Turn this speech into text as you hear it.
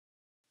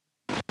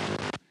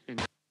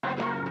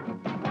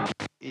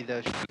Hey,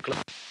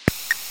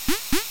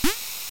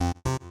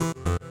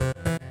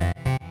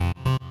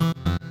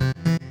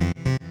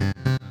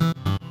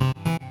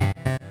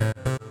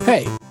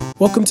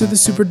 welcome to the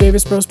Super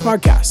Davis Bros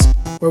podcast,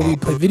 where we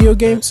play video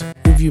games,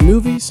 review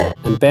movies,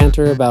 and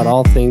banter about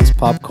all things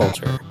pop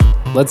culture.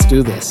 Let's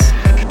do this.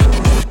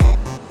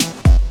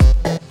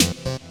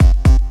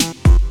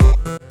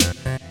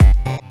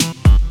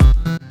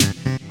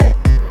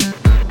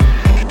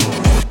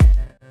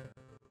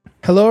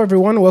 Hello,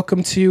 everyone.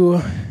 Welcome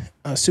to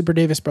Super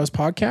Davis Bros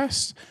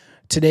podcast.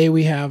 Today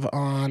we have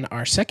on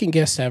our second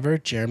guest ever,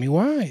 Jeremy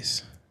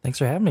Wise. Thanks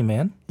for having me,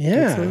 man.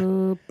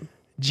 Yeah.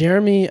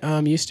 Jeremy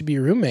used to be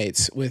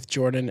roommates with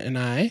Jordan and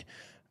I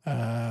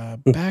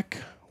back.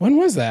 When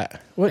was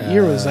that? What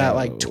year was that?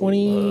 Like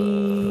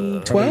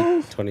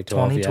 2012?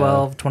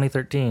 2012,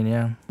 2013,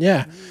 yeah.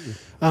 Yeah.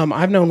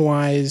 I've known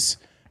Wise.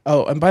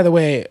 Oh, and by the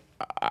way,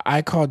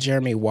 I call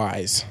Jeremy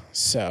Wise.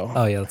 So.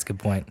 Oh yeah, that's a good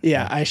point.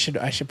 Yeah, I should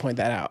point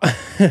that out.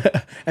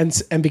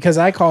 and because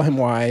I call him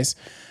Wise,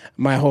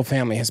 my whole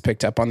family has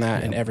picked up on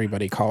that, and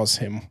everybody calls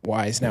him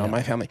Wise now in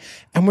my family.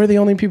 And we're the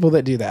only people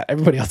that do that.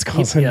 Everybody else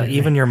calls him. Yeah,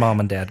 even your mom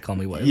and dad call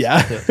me Wise.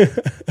 Yeah.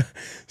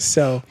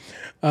 So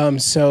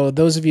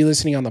those of you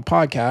listening on the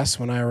podcast,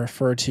 when I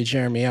refer to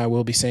Jeremy, I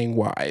will be saying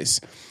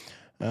Wise.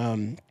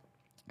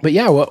 But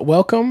yeah,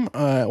 welcome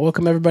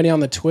everybody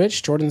on the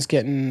Twitch. Jordan's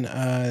getting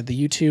the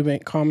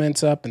YouTube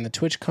comments up and the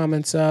Twitch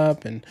comments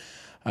up, and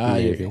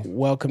you're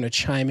welcome to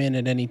chime in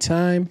at any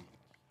time.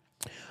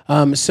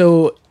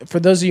 So for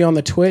those of you on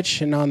the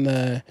Twitch and on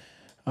the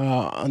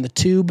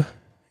tube,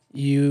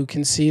 you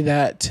can see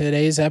that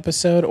today's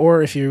episode,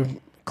 or if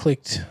you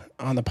clicked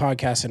on the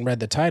podcast and read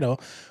the title,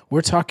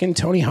 we're talking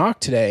Tony Hawk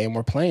today, and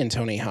we're playing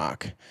Tony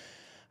Hawk.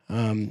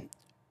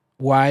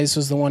 Wise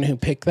was the one who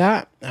picked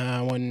that.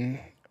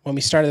 When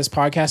we started this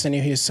podcast, I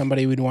knew he was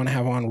somebody we'd want to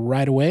have on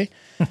right away.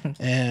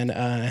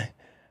 And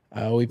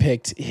we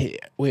picked,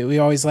 we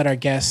always let our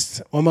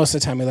guests, well, most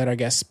of the time we let our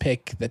guests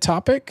pick the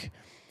topic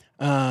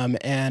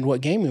and what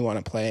game we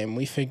want to play. And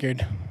we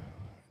figured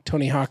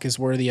Tony Hawk is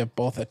worthy of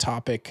both a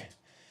topic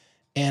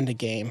and a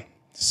game.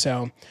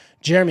 So,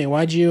 Jeremy,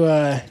 why'd you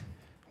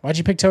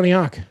pick Tony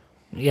Hawk?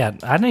 Yeah,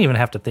 I didn't even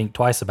have to think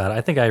twice about it.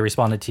 I think I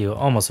responded to you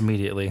almost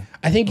immediately.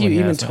 I think you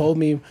even told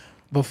me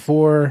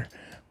before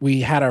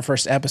we had our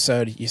first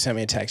episode, you sent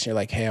me a text and you're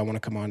like, hey, I want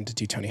to come on to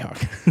do Tony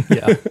Hawk.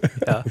 Yeah.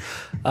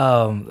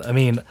 I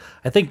mean,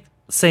 I think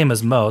same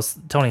as most,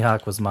 Tony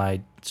Hawk was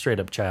my straight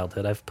up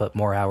childhood. I've put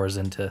more hours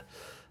into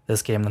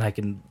this game than I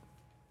can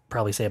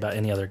probably say about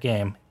any other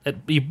game.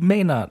 You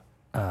may not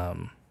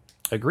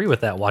agree with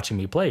that watching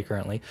me play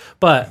currently,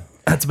 but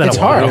it's been a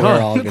while.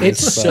 Hard, huh?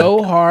 It's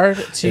so hard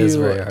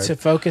to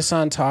focus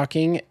on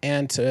talking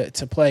and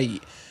to play.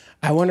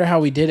 I wonder how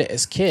we did it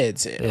as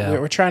kids. Yeah.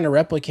 We're trying to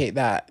replicate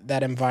that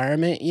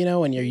environment,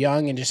 when you're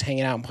young and just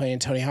hanging out and playing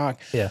Tony Hawk.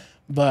 Yeah.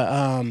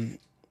 But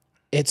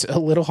it's a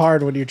little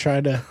hard when you're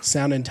trying to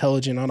sound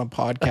intelligent on a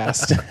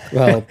podcast.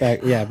 Well,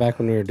 back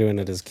when we were doing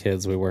it as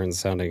kids, we weren't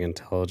sounding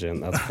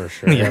intelligent. That's for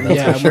sure.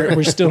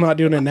 We're still not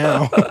doing it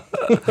now.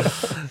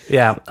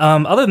 Yeah.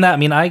 Other than that, I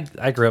mean,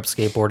 I grew up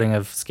skateboarding.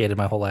 I've skated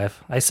my whole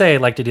life. I say I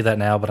like to do that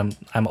now, but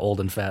I'm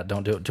old and fat.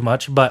 Don't do it too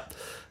much. But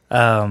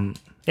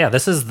yeah,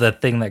 this is the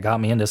thing that got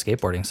me into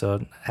skateboarding,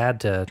 so I had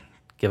to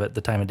give it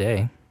the time of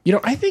day.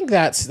 I think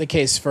that's the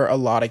case for a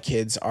lot of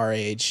kids our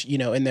age,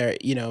 in their,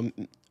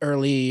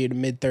 early to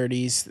mid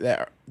 30s,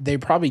 that they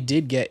probably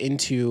did get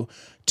into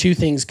two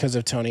things because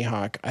of Tony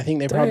Hawk. I think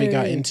they probably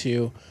got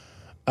into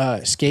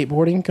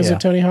skateboarding because of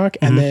Tony Hawk,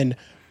 and then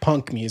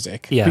punk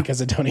music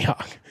because of Tony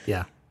Hawk.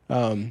 Yeah.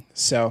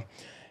 So,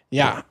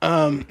 yeah.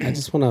 I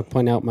just want to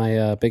point out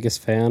my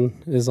biggest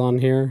fan is on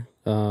here.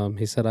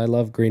 He said, I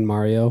love Green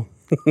Mario.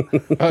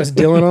 Oh, is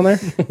Dylan on there?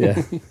 Yeah.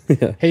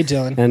 Hey,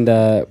 Dylan.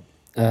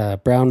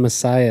 And Brown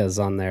Messiah is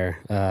on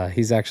there.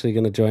 He's actually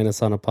going to join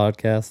us on a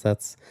podcast.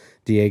 That's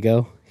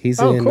Diego.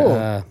 He's in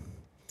cool.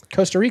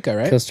 Costa Rica,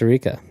 right? Costa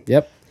Rica.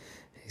 Yep.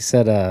 He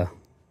said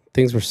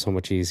things were so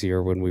much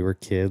easier when we were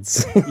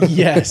kids.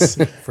 Yes.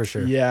 For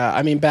sure. Yeah.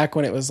 I mean, back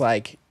when it was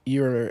like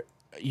your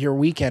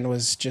weekend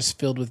was just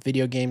filled with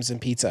video games and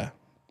pizza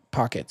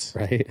pockets.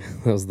 Right.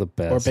 That was the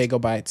best. Or bagel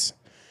bites.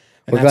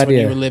 And that's when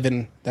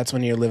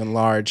you were living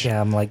large. Yeah,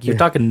 I'm like, you're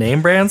talking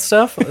name brand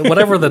stuff?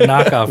 Whatever the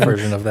knockoff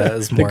version of that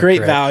is more the great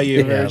correct.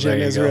 value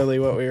version is really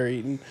what we were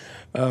eating.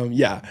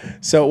 Yeah.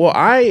 So, well,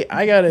 I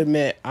got to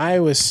admit, I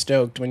was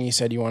stoked when you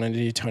said you wanted to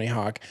do Tony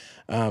Hawk.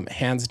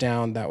 Hands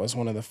down, that was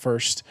one of the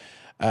first.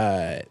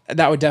 That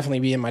would definitely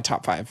be in my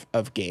top 5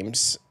 of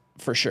games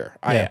for sure.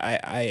 Yeah.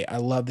 I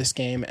love this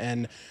game,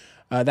 and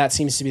that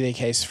seems to be the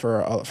case for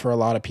a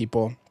lot of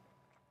people.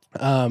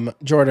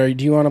 Jordan,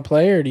 do you want to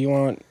play, or do you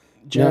want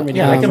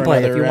Jeremy? I can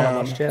play if you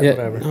round? want.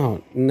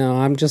 Whatever. No,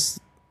 I'm just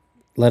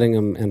letting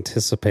them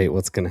anticipate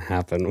what's going to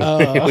happen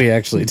when we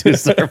actually do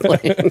start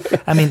playing.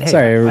 I mean, hey,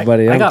 sorry,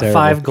 everybody. I got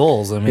terrible. 5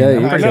 goals. I mean, yeah,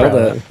 you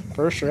killed it.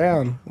 First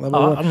round.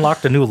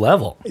 Unlocked a new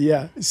level.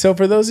 Yeah. So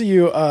for those of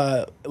you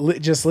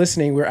just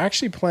listening, we're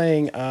actually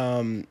playing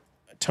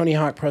Tony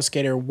Hawk Pro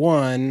Skater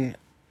 1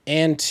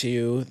 and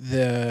 2,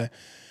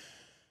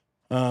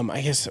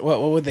 I guess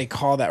what would they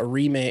call that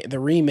remake? The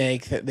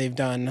remake that they've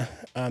done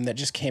that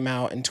just came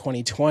out in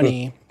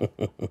 2020,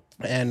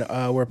 and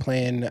we're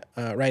playing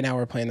right now.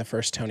 We're playing the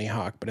first Tony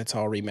Hawk, but it's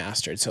all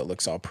remastered, so it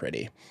looks all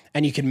pretty.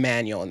 And you can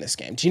manual in this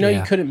game. Do you know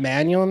you couldn't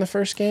manual in the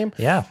first game?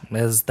 Yeah,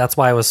 that's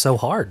why it was so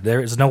hard.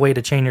 There's no way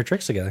to chain your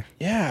tricks together.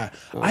 Yeah,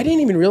 I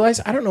didn't even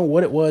realize. I don't know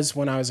what it was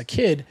when I was a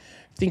kid.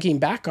 Thinking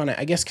back on it,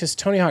 I guess because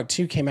Tony Hawk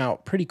 2 came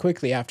out pretty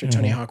quickly after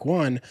Tony Hawk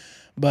 1,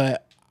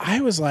 but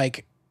I was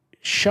like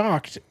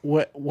shocked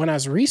when I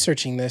was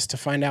researching this to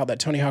find out that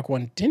Tony Hawk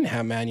 1 didn't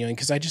have manualing,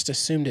 because I just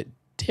assumed it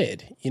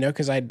did,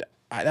 because I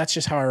that's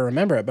just how I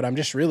remember it, but I'm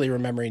just really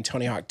remembering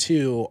Tony Hawk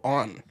 2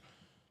 on.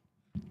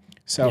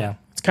 So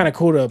it's kind of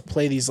cool to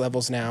play these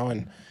levels now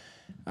and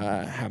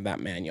have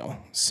that manual.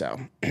 So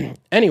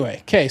anyway,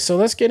 okay, so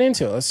let's get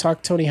into it. Let's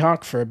talk Tony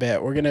Hawk for a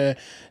bit. We're going to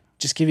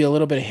just give you a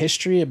little bit of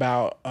history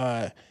about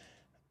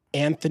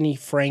Anthony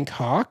Frank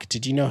Hawk.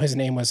 Did you know his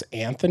name was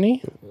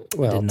Anthony?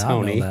 Well, Did not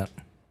Tony. know that.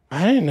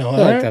 I didn't know I that.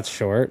 feel like that's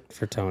short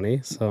for Tony.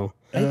 So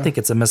I think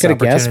it's a missed could have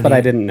opportunity. guessed, but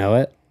I didn't know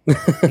it.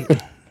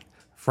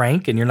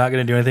 Frank, and you're not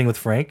going to do anything with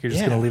Frank? You're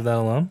just going to leave that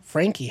alone?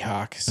 Frankie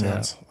Hawk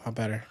sounds a lot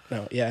better.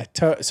 No, yeah.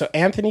 So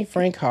Anthony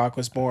Frank Hawk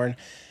was born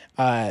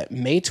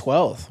May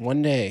 12th,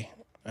 one day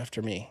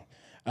after me,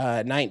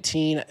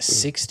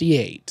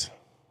 1968.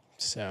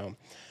 So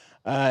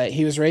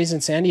he was raised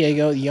in San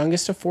Diego, the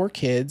youngest of 4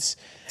 kids.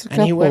 It's a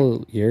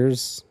couple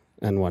years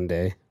and one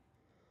day.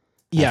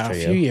 Yeah, a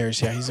few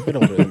years. Yeah, he's a bit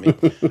older than me.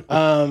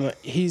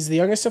 He's the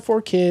youngest of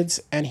 4 kids,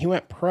 and he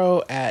went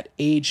pro at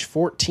age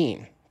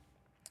 14.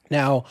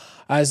 Now,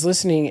 I was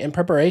listening in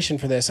preparation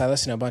for this. I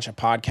listened to a bunch of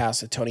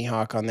podcasts with Tony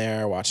Hawk on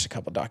there, watched a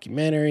couple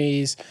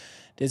documentaries,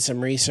 did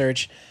some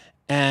research,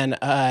 and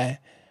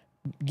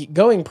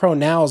going pro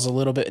now is a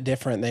little bit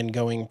different than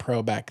going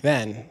pro back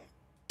then.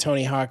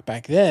 Tony Hawk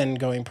back then,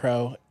 going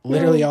pro,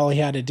 literally all he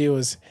had to do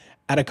was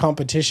at a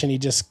competition, he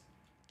just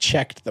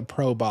checked the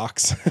pro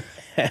box.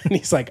 And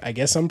he's like, I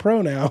guess I'm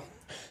pro now.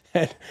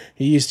 And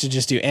he used to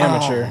just do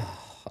amateur.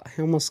 I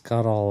almost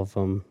got all of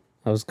them.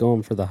 I was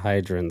going for the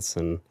hydrants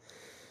and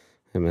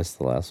I missed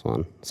the last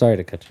one. Sorry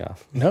to cut you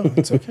off. No,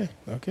 it's okay.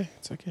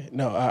 It's okay.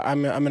 No,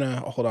 I'm gonna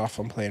hold off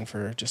on playing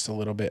for just a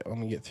little bit. Let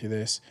me get through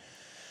this.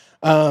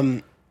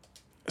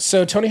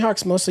 So Tony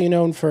Hawk's mostly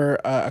known for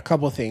a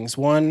couple of things.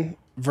 One,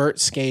 vert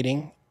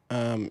skating.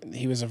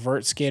 He was a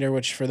vert skater,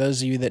 which for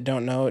those of you that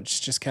don't know, it's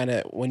just kind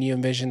of when you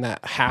envision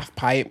that half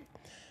pipe.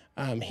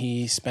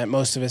 He spent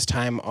most of his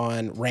time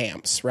on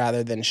ramps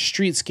rather than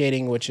street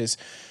skating, which is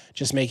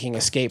just making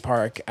a skate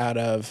park out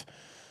of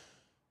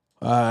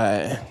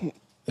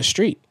the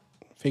street,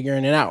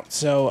 figuring it out.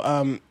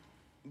 So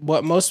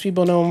what most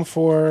people know him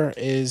for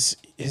is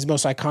his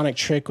most iconic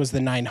trick was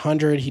the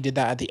 900. He did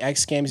that at the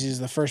X Games. He was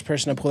the first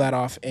person to pull that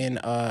off in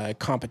a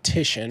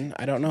competition.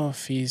 I don't know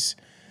if he's...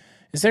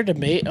 Is there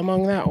debate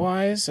among that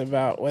wise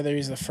about whether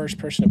he's the first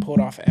person to pull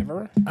it off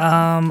ever?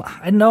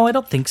 I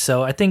don't think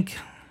so. I think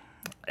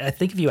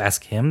if you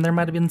ask him, there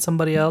might have been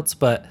somebody else,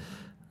 but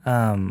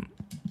I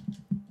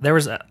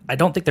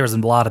don't think there was a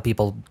lot of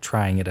people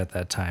trying it at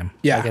that time.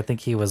 Yeah. I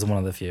think he was one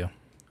of the few.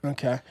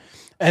 Okay.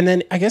 And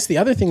then I guess the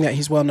other thing that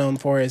he's well known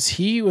for is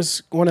he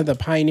was one of the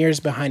pioneers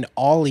behind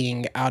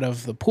ollieing out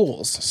of the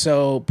pools.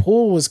 So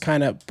pool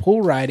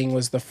riding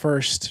was the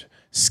first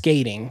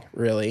skating,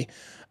 really.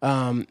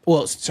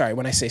 Well, sorry,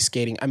 when I say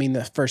skating, I mean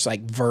the first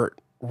vert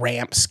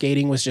ramp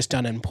skating was just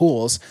done in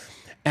pools.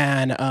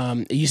 And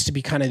it used to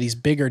be kind of these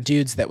bigger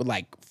dudes that would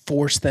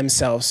force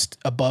themselves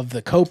above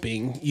the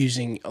coping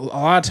using a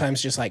lot of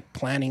times just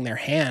planting their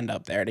hand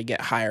up there to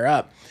get higher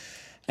up.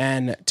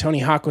 And Tony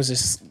Hawk was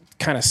this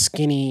kind of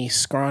skinny,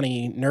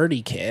 scrawny,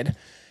 nerdy kid.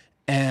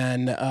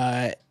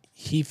 And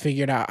he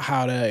figured out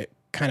how to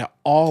kind of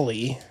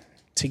ollie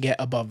to get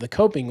above the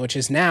coping, which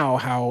is now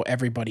how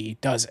everybody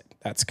does it.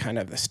 That's kind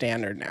of the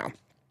standard now.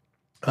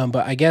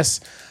 But I guess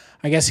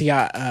he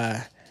got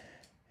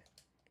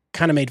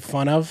kind of made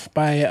fun of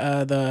by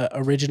the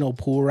original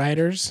pool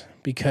riders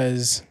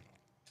because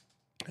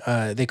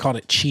they called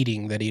it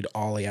cheating that he'd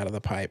ollie out of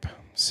the pipe.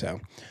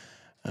 So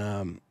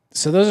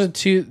those are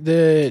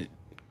the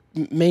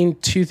main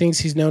 2 things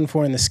he's known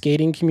for in the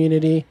skating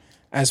community,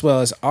 as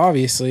well as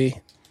obviously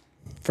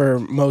for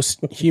most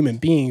human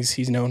beings,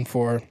 he's known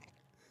for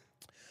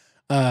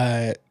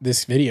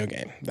this video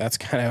game. That's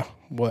kind of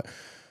what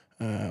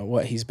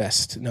he's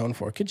best known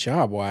for. Good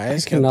job,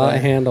 Wise. I cannot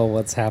handle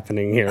what's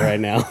happening here right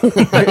now.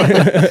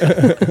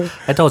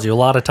 I told you, a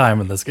lot of time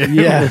in this game.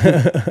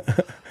 Yeah.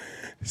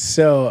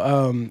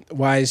 So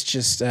Wise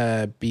just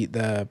beat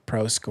the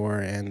pro score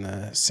and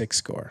the 6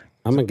 score.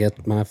 I'm going to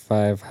get my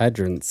 5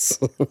 hydrants.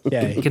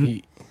 Yeah.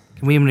 Can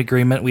we have an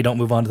agreement we don't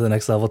move on to the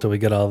next level till we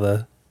get all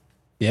the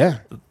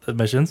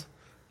missions?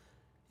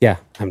 Yeah,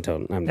 I'm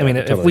totally.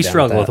 If we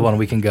struggle with one,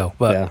 we can go.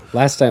 But yeah,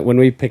 last time when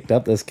we picked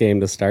up this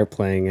game to start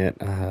playing it,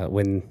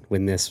 when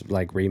this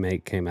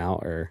remake came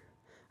out, or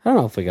I don't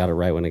know if we got it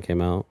right when it came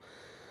out.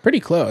 Pretty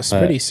close,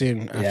 pretty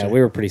soon. After. Yeah,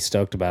 we were pretty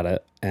stoked about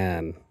it,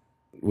 and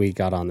we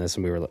got on this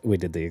and we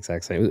did the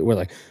exact same. We're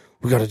like,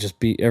 we got to just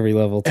beat every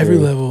level. Every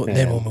too." level, then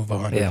And we'll move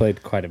on. We Yeah.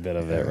 played quite a bit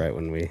of it right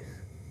when we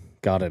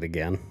got it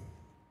again.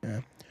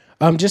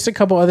 Just a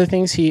couple other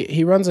things.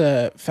 He runs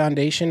a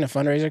foundation, a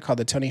fundraiser called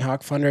the Tony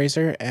Hawk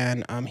Fundraiser,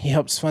 and he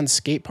helps fund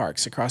skate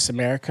parks across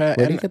America. Where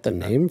did And you get the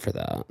name for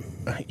that?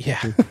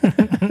 yeah,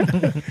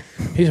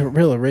 he's a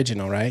real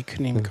original, right?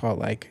 Couldn't even call it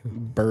like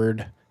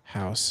Bird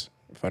House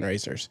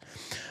Fundraisers.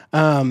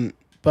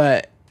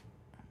 But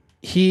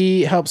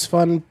he helps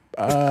fund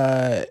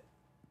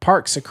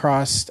parks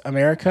across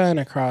America and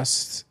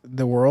across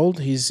the world.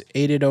 He's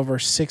aided over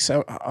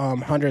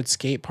 600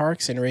 skate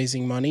parks in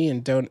raising money,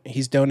 and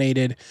he's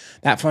donated.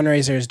 That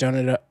fundraiser has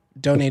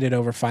donated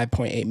over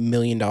 $5.8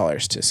 million to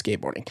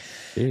skateboarding.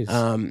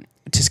 Jeez.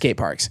 To skate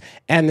parks.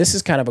 And this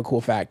is kind of a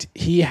cool fact.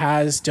 He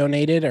has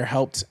donated or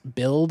helped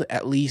build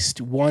at least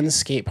one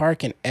skate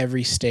park in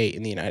every state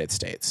in the United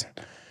States.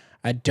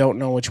 I don't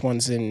know which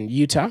one's in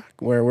Utah,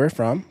 where we're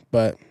from,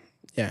 but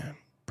yeah,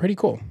 pretty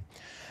cool.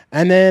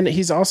 And then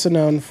he's also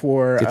known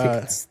for... Do you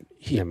think it's...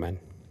 Never mind.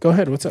 Go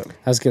ahead, what's up?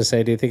 I was going to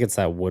say, do you think it's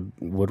that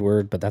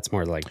Woodward? But that's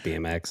more like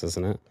BMX,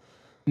 isn't it?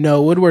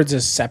 No, Woodward's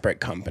a separate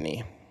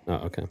company. Oh,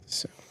 okay.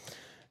 So,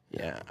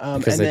 yeah.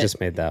 Because they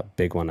just made that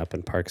big one up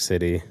in Park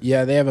City.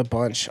 Yeah, they have a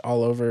bunch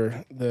all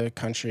over the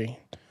country.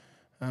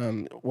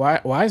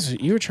 Why is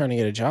you were trying to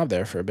get a job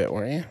there for a bit,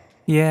 weren't you?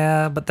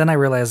 Yeah, but then I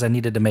realized I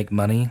needed to make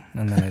money,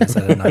 and then I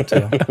decided not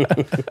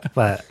to.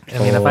 But I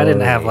mean, if I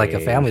didn't have like a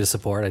family to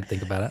support, I'd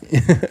think about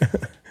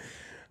it.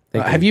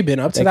 Have you been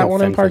up to that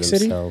one in Park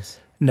City?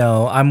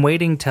 No, I'm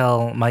waiting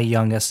till my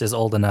youngest is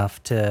old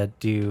enough to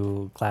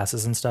do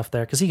classes and stuff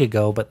there, because he could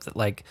go, but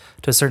like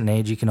to a certain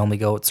age, you can only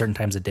go at certain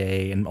times a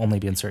day and only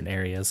be in certain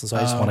areas. So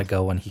I just want to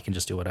go when he can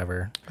just do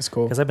whatever. That's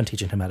cool. Because I've been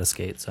teaching him how to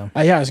skate. So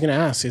yeah, I was gonna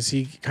ask, is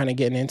he kind of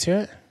getting into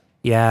it?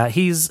 yeah,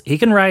 he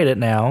can ride it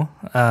now.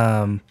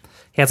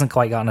 He hasn't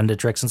quite gotten into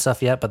tricks and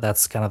stuff yet, but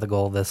that's kind of the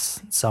goal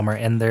this summer.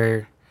 And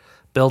they're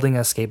building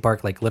a skate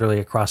park like literally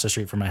across the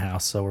street from my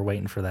house, so we're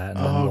waiting for that.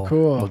 And then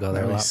Cool. We'll go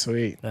there a lot.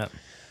 Sweet. Yeah.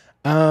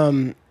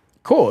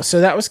 Cool. So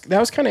that was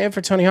kind of it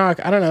for Tony Hawk.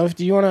 I don't know.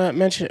 Do you want to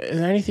mention? Is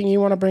there anything you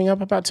want to bring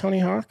up about Tony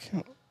Hawk,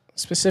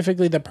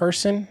 specifically the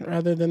person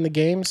rather than the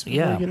games?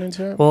 Before we get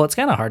into it. Well, it's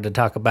kind of hard to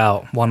talk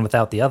about one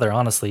without the other,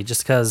 honestly.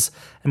 Just because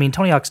I mean,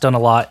 Tony Hawk's done a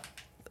lot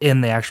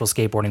in the actual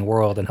skateboarding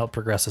world and helped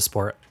progress the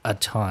sport a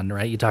ton,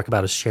 right? You talk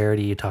about his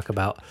charity. You talk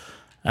about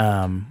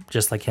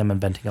just like him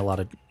inventing a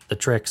lot of the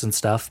tricks and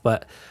stuff,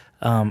 but.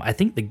 I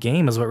think the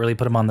game is what really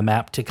put him on the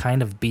map to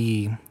kind of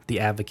be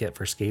the advocate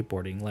for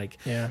skateboarding. Like,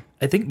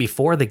 I think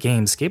before the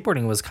game,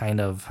 skateboarding was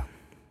kind of...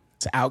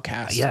 It's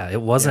outcast. Yeah,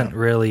 it wasn't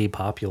really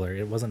popular.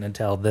 It wasn't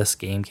until this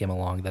game came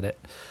along that it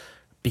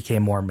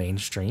became more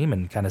mainstream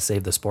and kind of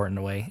saved the sport in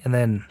a way. And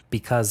then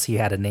because he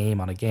had a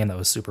name on a game that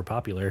was super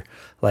popular,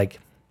 like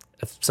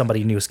if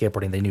somebody knew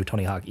skateboarding, they knew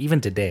Tony Hawk. Even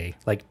today,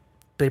 like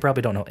they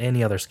probably don't know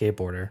any other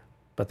skateboarder,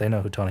 but they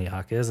know who Tony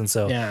Hawk is. And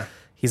so...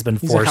 He's been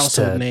forced a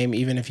household to name,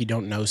 even if you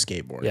don't know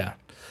skateboarding. Yeah.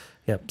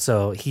 Yep.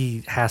 So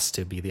he has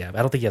to be the advocate.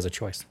 I don't think he has a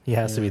choice. He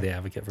has to be the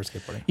advocate for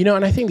skateboarding. You know,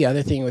 and I think the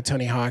other thing with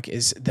Tony Hawk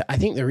is that I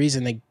think the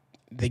reason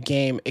the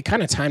game, it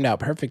kind of timed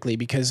out perfectly,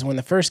 because when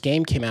the first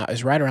game came out, it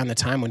was right around the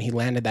time when he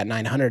landed that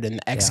 900 and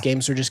the X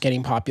games were just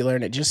getting popular,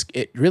 and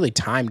it really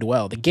timed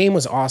well. The game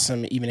was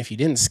awesome, even if you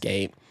didn't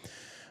skate.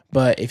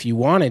 But if you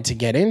wanted to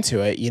get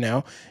into it, you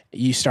know,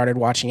 you started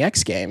watching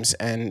X Games,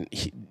 and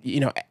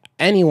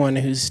anyone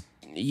who's...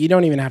 You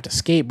don't even have to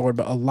skateboard,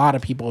 but a lot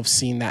of people have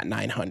seen that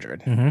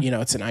 900. You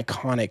know, it's an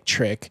iconic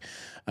trick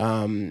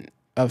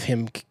of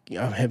him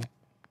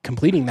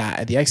completing that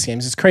at the X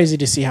Games. It's crazy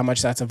to see how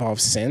much that's evolved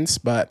since,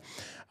 but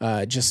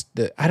I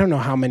don't know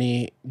how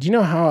many. Do you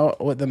know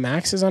what the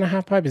max is on a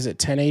half pipe? Is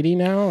it 1080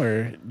 now,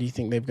 or do you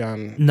think they've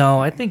gone?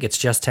 No, I think it's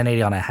just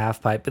 1080 on a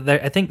half pipe. But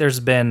I think there's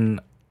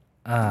been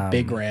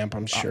big ramp,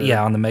 I'm sure.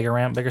 Yeah, on the mega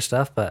ramp, bigger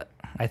stuff. But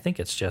I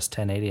think it's just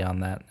 1080 on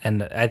that,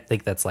 and I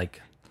think that's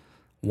like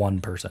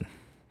one person.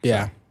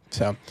 Yeah,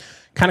 so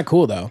kind of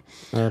cool though.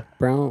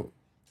 Brown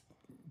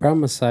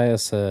Messiah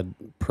said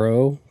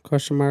pro ?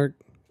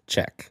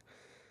 Check.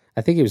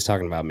 I think he was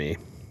talking about me.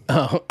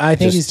 Oh, I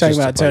think he's talking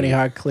about Tony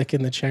Hawk. Hawk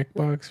clicking the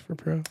checkbox for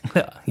pro.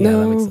 That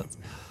makes sense.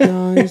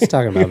 No, he's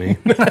talking about me.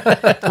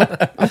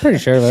 I'm pretty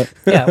sure of it.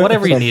 Yeah,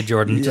 whatever you need,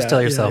 Jordan. Just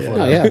tell yourself.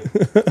 Oh, yeah.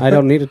 I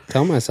don't need to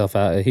tell myself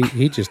out.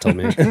 He just told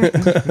me.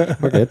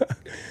 We're good.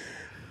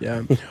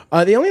 Yeah.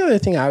 The only other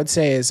thing I would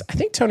say is I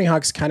think Tony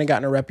Hawk's kind of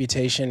gotten a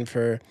reputation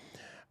for...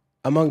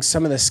 among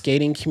some of the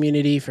skating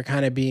community for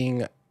kind of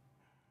being,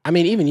 I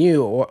mean, even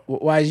you,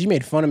 Wise, you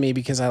made fun of me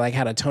because I like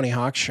had a Tony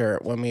Hawk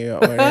shirt when we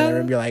were in the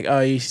room. You're like, oh,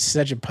 you're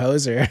such a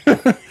poser.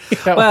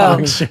 Well,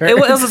 it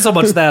wasn't so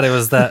much that. It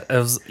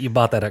was you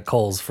bought that at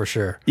Kohl's for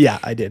sure. Yeah,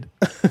 I did.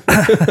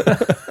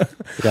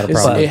 You got a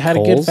problem It with had a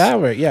Kohl's? good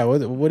fabric. Yeah,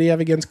 what do you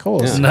have against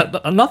Kohl's? Yeah.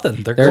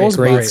 Nothing. They're Kohl's a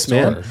great great,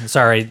 store. man.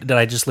 Sorry, did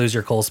I just lose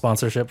your Kohl's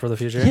sponsorship for the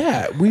future?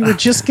 Yeah, we were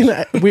just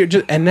gonna.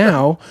 And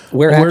now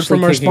We're a word actually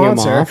from our kicking him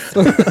sponsor.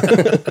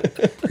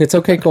 off. It's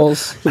okay,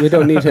 Coles. We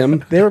don't need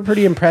him. They were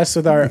pretty impressed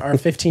with our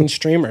 15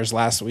 streamers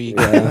last week.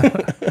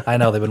 I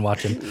know they've been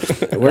watching.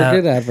 We're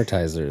good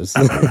advertisers.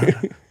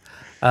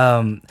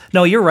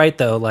 No, you're right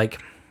though.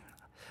 Like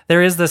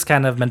there is this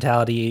kind of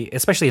mentality,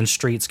 especially in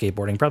street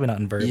skateboarding. Probably not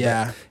in vert.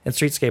 Yeah. But in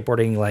street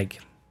skateboarding,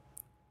 like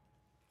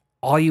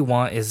all you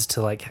want is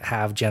to like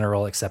have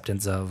general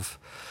acceptance of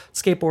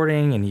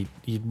skateboarding, and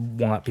you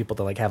want people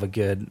to like have a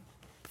good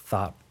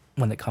thought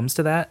when it comes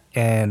to that.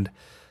 And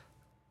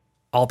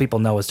all people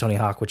know is Tony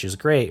Hawk, which is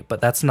great,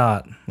 but that's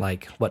not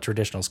like what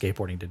traditional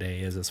skateboarding today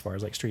is as far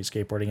as like street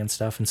skateboarding and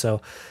stuff. And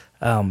so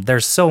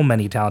there's so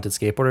many talented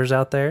skateboarders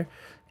out there.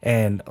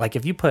 And like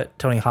if you put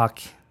Tony Hawk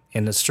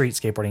in a street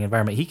skateboarding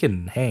environment, he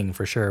can hang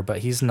for sure, but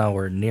he's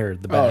nowhere near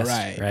the best.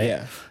 Right.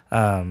 Yeah.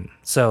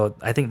 So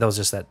I think those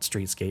just that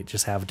street skate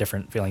just have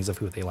different feelings of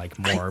who they like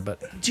more.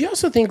 But Do you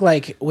also think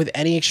like with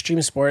any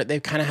extreme sport, they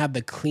kind of have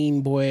the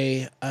clean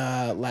boy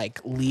like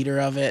leader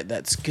of it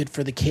that's good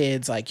for the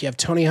kids? Like you have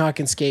Tony Hawk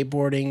in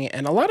skateboarding,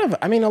 and a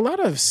lot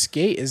of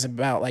skate is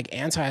about like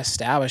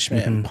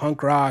anti-establishment and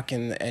punk rock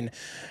and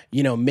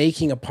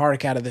making a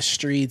park out of the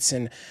streets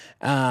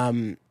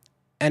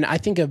and I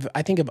think of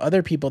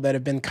other people that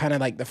have been kind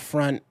of like the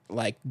front,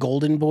 like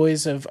golden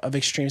boys of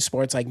extreme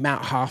sports, like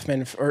Matt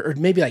Hoffman or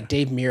maybe like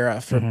Dave Mira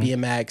for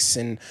BMX,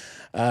 and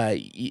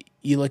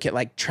you look at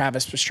like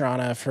Travis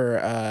Pastrana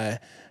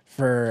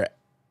for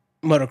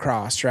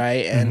motocross,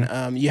 right?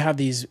 And you have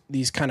these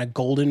kind of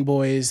golden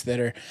boys that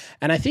are,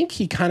 and I think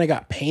he kind of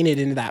got painted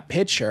into that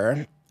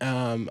picture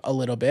a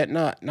little bit,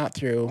 not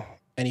through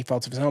any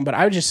faults of his own, but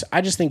I just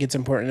think it's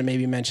important to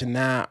maybe mention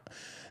that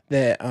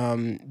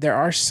there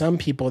are some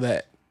people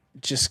that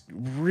just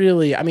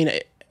really,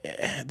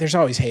 there's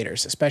always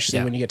haters,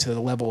 especially when you get to the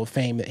level of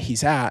fame that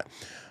he's at.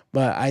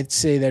 But I'd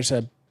say there's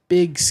a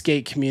big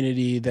skate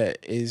community that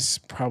is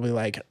probably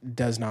like,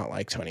 does not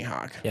like Tony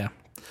Hawk. yeah,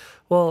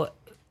 well,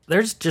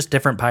 there's just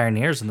different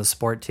pioneers in the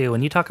sport too.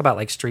 When you talk about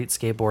like street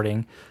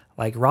skateboarding,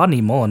 like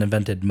Rodney Mullen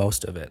invented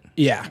most of it.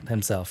 Yeah.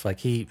 Himself. Like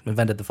he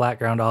invented the flat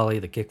ground ollie,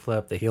 the kick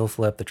flip, the heel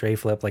flip, the tray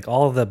flip, like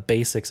all of the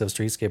basics of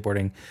street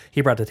skateboarding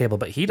he brought to the table,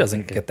 but he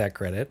doesn't get that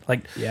credit.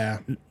 Like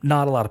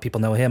not a lot of people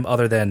know him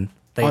other than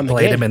they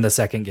played him in the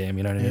second game,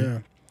 you know what I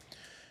mean?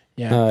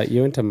 Yeah.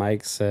 You and to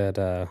Mike said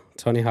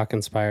Tony Hawk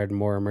inspired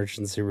more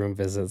emergency room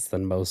visits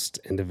than most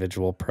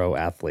individual pro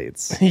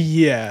athletes.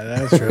 Yeah,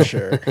 that's for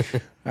sure.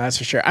 That's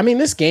for sure. I mean,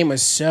 this game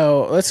was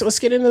so. Let's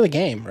get into the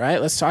game,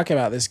 right? Let's talk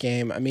about this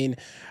game. I mean,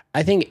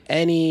 I think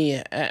I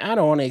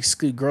don't want to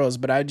exclude girls,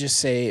 but I'd just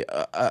say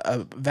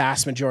a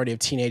vast majority of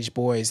teenage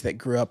boys that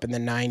grew up in the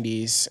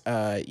 90s,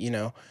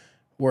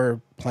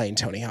 were playing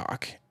Tony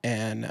Hawk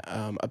and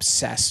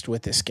obsessed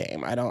with this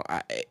game.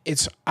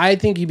 I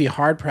think you'd be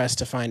hard pressed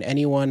to find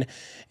anyone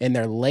in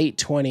their late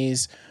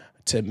 20s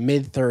to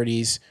mid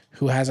 30s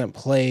who hasn't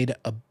played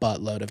a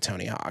buttload of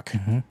Tony Hawk.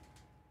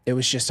 It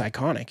was just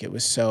iconic. It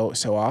was so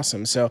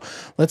awesome. So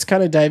let's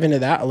kind of dive into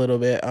that a little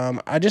bit.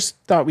 I just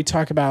thought we'd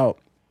talk about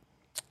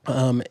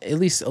at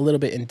least a little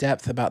bit in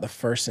depth about the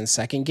first and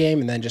second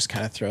game, and then just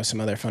kind of throw some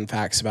other fun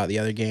facts about the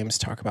other games,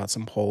 talk about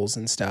some polls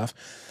and stuff.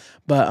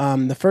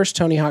 But the first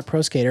Tony Hawk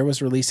Pro Skater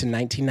was released in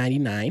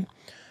 1999,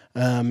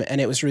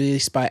 and it was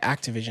released by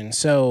Activision.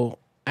 So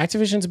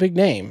Activision's a big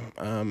name.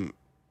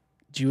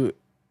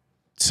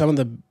 Some of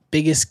the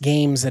biggest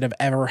games that have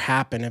ever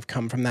happened have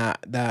come from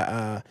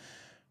that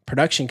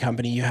production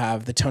company. You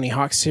have the Tony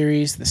Hawk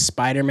series, the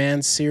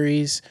Spider-Man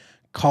series,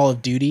 Call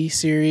of Duty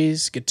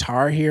series,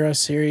 Guitar Hero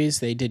series.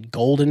 They did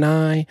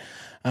GoldenEye,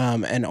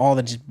 and all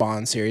the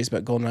Bond series,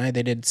 but GoldenEye.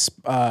 They did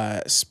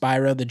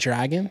Spyro the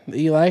Dragon that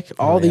you like.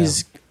 All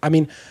these. I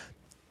mean,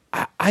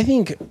 I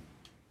think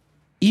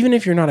even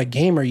if you're not a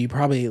gamer, you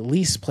probably at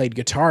least played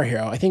Guitar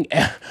Hero. I think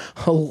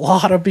a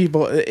lot of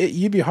people,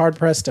 you'd be hard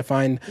pressed to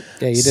find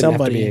you didn't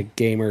somebody. have to be a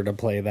gamer to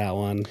play that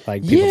one.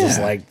 Like people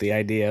just like the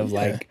idea of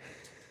like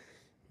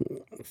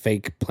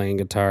fake playing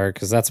guitar,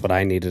 because that's what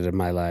I needed in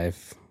my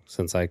life.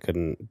 Since I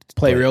couldn't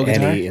play real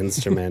guitar? Any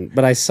instrument,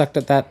 but I sucked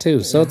at that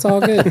too, so it's all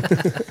good.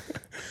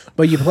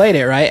 But you played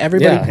it, right?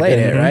 Everybody played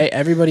it, right?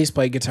 Everybody's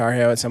played Guitar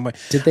Hero at some point.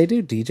 Did they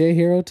do DJ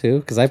Hero too?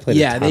 Because I played.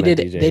 Yeah, a ton they of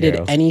did. DJ They Hero.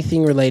 did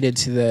anything related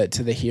to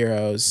the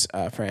Heroes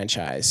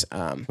franchise.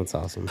 That's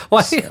awesome.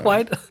 Why?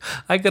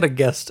 I could have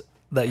guessed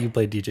that you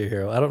played DJ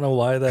Hero. I don't know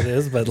why that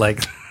is, but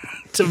like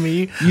to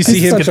me, You see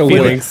him such a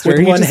with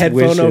He one just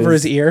headphone wishes. over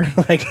his ear,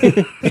 like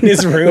in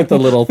his room. With the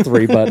little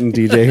 3-button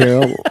DJ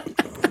Hero.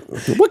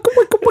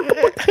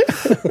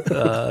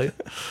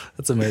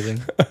 that's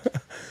amazing.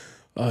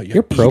 Oh,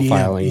 You're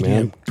profiling,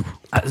 man.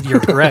 You're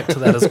correct.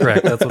 That is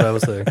correct. That's what I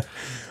was saying.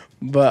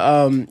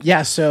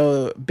 But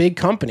so big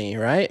company,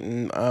 right?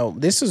 And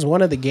this is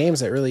one of the games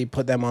that really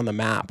put them on the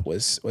map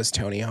was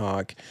Tony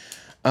Hawk.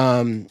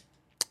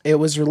 It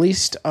was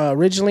released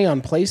originally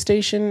on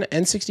PlayStation,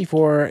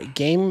 N64,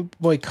 Game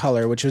Boy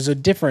Color, which was a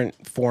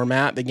different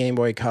format, the Game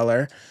Boy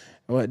Color.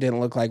 Well, it didn't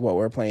look like what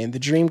we're playing. The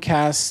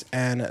Dreamcast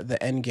and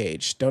the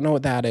N-Gage. Don't know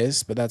what that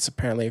is, but that's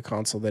apparently a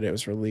console that it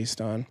was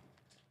released on.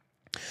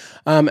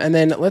 And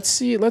then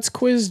let's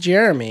quiz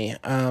Jeremy.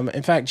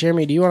 In fact,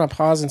 Jeremy, do you want to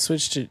pause and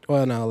switch to?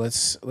 Well, no.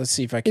 Let's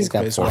see if I can He's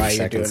got quiz 40 why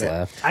you're doing seconds it.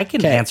 left. I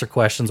can 'Kay. answer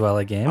questions while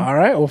I game. All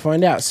right, we'll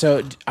find out.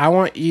 So I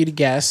want you to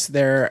guess.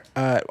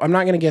 I'm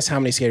not going to guess how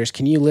many skaters.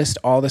 Can you list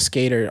all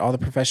the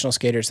professional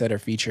skaters that are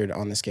featured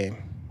on this game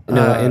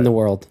No, in the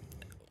world.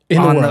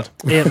 in the On world?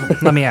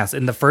 let me ask,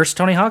 in the first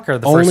Tony Hawk or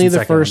the Only first and the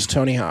second first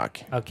Tony Hawk.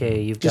 one?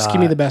 Okay, you've Just got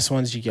give me the best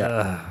ones you get.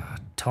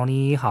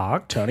 Tony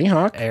Hawk, Tony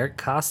Hawk. Eric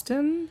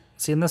Costin.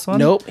 Is he in this one?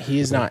 Nope, he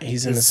is not.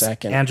 He's in the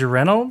second. Andrew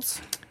Reynolds.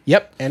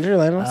 Yep, Andrew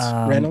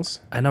Reynolds.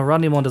 I know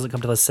Rodney Mullen doesn't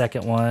come to the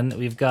second one.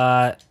 We've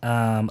got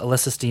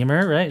Alyssa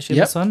Steamer, right? She in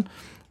Yep. this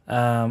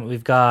one.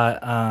 We've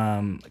got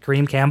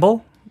Kareem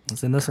Campbell.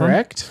 Is in this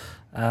Correct.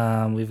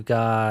 one. We've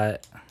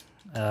got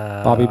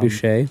Bobby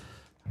Boucher.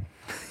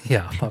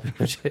 yeah, Bobby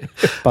Boucher.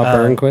 Bob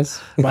Burnquist.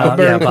 Bob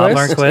Yeah, Bob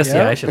Burnquist. Burnquist. Yeah,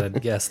 Yep. I should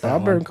have guessed that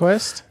Bob one.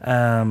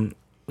 Burnquist.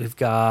 We've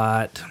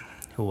got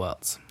who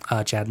else?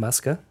 Chad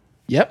Muska.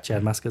 Yep.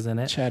 Chad Muska's in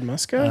it. Chad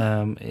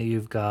Muska.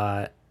 You've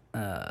got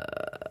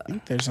I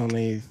think there's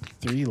only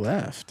 3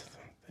 left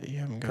that you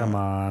haven't got. come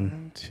on.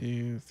 1,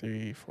 2,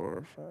 3,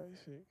 4, 5,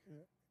 6.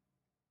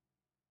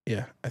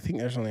 Yeah, I think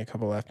there's only a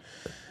couple left.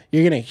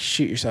 You're gonna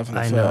shoot yourself in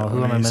the I foot. know.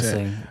 Who when am I you say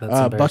it. missing?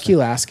 That's Bucky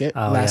embarrassing. Lassett.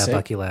 Oh yeah,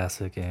 Bucky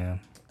Lassick.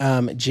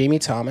 Yeah. Jamie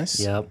Thomas.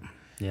 Yep.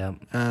 Shoot.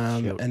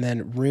 And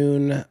then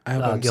Rune. I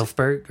hope I'm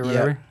Gilfbert or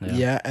whatever.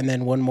 Yeah. And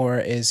then one more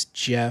is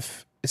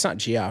Jeff. It's not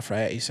Geoff,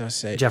 right? You supposed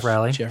to say Jeff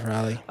Rowley. Jeff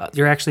Rowley.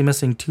 You're actually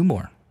missing 2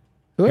 more.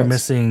 Who You're else?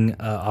 missing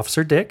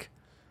Officer Dick.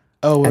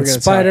 Oh, we're And gonna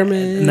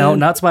Spider-Man. No,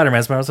 not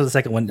Spider-Man. Spider-Man's the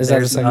second one. Is that the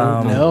There's, second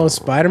one? No,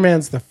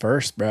 Spider-Man's the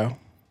first, bro.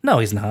 No,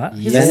 he's not.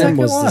 He's Venom the second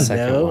was one. the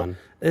second No. one.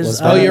 Is,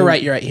 Was Oh, Venom- you're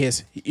right. You're right. He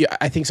is. Yeah,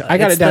 I think so. I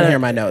got it It's down the- here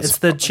in my notes. It's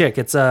the chick.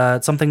 It's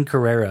something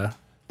Carrera.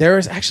 There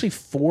was actually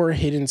 4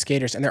 hidden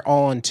skaters, and they're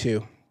all on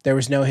 2. There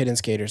was no hidden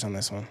skaters on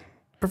this one.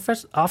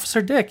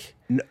 Officer Dick.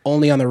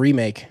 Only on the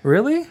remake.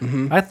 Really?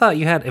 I thought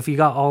you had. If you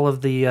got all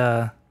of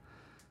the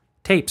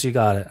tapes, you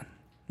got it.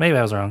 Maybe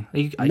I was wrong.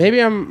 Maybe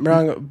I'm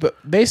wrong, but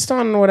based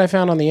on what I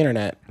found on the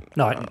internet,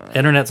 No,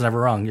 internet's never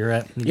wrong. You're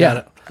right. You Yeah. got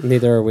it.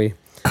 Neither are we.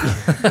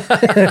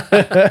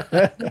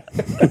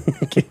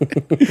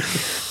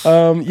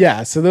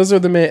 yeah. So those are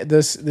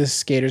the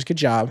skaters. Good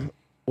job,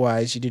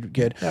 Wise. You did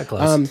good. Yeah,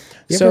 close.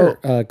 You So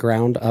ever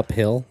ground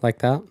uphill like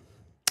that?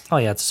 Oh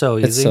yeah, it's so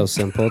easy. It's so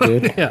simple,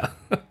 dude. yeah.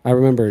 I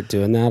remember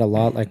doing that a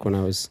lot, like when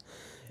I was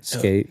nose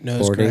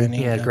skateboarding.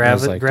 grinding. Yeah, I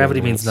was, like,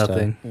 gravity doing means that stuff.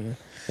 nothing.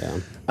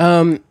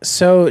 Yeah.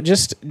 So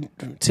just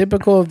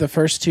typical of the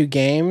first 2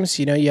 games,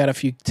 you had a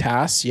few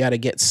tasks. You had to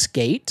get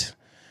skate.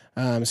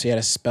 So you had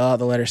to spell out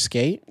the letter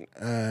skate.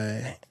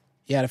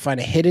 You had to find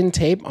a hidden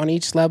tape on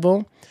each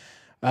level.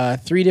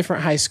 3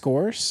 different high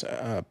scores: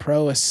 a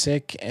pro, a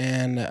sick,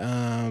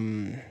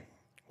 and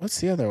what's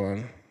the other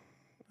one?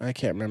 I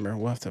can't remember.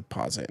 We'll have to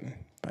pause it and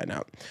find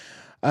out.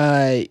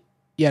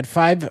 You had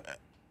 5.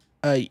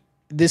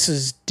 This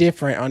is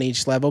different on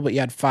each level, but you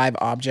had 5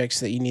 objects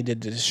that you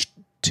needed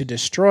to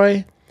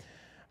destroy.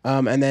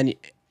 And then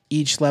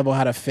each level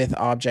had a 5th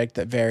object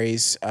that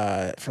varies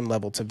from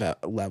level to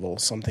level,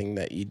 something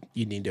that you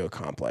need to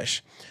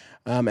accomplish.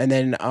 And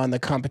then on the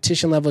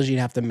competition levels, you'd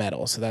have to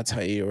medal. So that's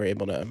how you were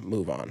able to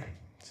move on.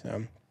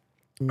 So,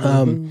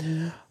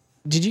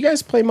 did you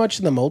guys play much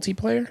in the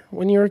multiplayer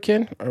when you were a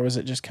kid? Or was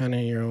it just kind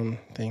of your own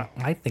thing?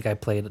 I think I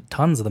played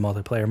tons of the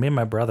multiplayer. Me and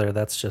my brother.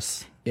 That's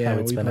just how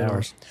we'd we spend played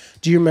hours.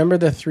 Do you remember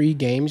the 3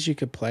 games you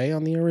could play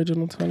on the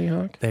original Tony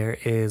Hawk? There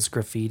is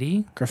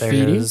graffiti.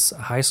 Graffiti? There's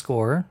high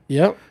score,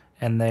 Yep.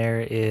 and there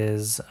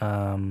is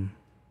I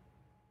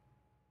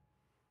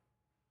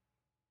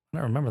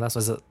don't remember. That's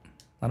was it.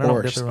 I don't know.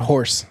 what the other one-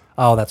 Horse.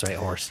 Oh, that's right,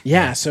 horse.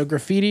 Yeah, so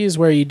graffiti is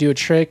where you do a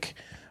trick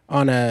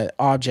on an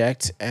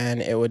object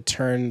and it would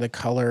turn the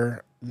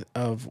color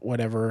of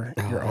whatever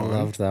Oh, you're I on.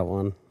 loved that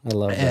one. I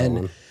loved And-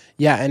 that one.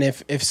 Yeah, and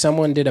if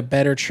someone did a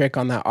better trick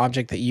on that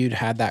object that you'd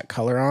had that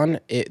color on,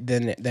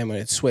 then when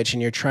it switch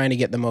and you're trying to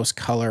get the most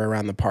color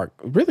around the park.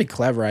 Really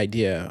clever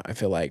idea, I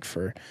feel like,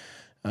 for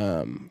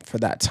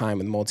that time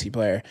with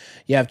multiplayer.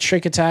 You have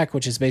trick attack,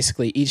 which is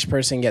basically each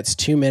person gets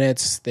 2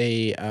 minutes.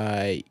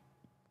 They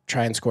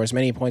try and score as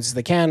many points as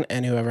they can,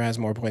 and whoever has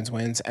more points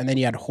wins. And then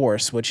you had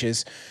horse, which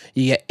is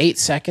you get 8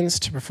 seconds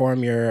to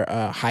perform your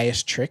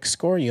highest trick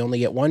score. You only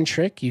get 1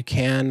 trick. You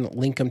can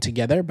link them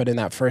together, but in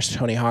that first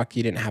Tony Hawk,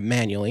 you didn't have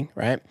manually,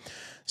 right?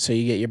 So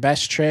you get your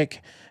best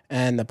trick,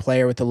 and the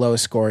player with the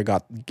lowest score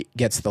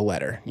gets the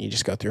letter. You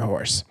just go through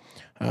horse.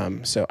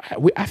 So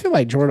I feel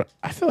like Jordan.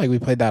 I feel like we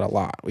played that a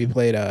lot. We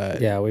played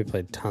Yeah, we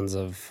played tons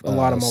of a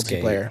lot of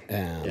Skate multiplayer.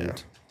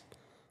 and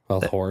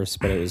well, horse,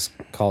 but it was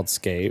called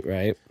Skate,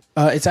 right?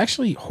 It's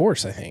actually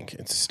horse. I think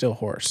it's still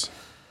horse.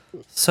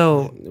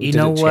 So you Did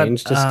know it what?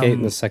 change to Skate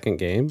in the second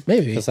game?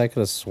 Maybe. Because I could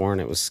have sworn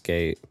it was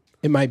Skate.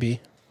 It might be.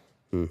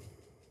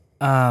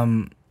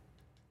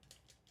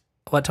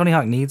 What Tony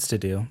Hawk needs to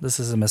do, this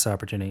is a missed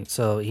opportunity.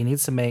 So he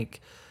needs to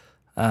make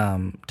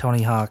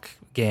Tony Hawk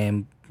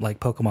game like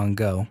Pokemon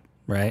Go,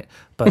 right?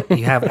 But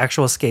you have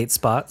actual skate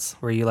spots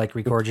where you like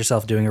record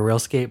yourself doing a real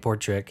skateboard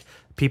trick.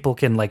 People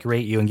can like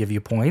rate you and give you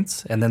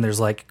points, and then there's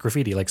like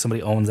graffiti, like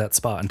somebody owns that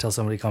spot until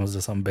somebody comes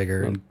to something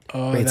bigger and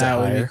rates it that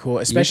would higher. be cool. You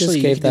Especially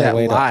just gave you could do that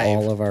away live. to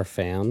all of our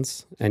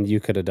fans, and you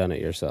could have done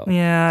it yourself.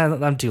 Yeah,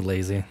 I'm too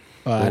lazy.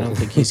 I don't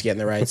think he's getting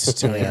the rights to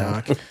Tony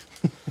Hawk.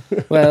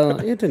 Well,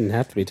 it didn't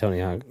have to be Tony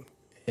Hawk.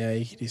 Yeah,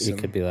 you could do You some.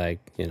 could be like,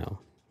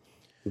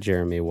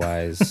 Jeremy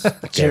Wise.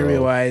 Jeremy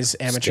Go Wise,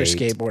 amateur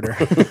skate.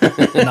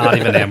 skateboarder. Not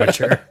even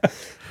amateur.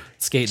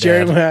 Skate dad.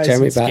 Jeremy Wise.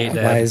 Jeremy Skate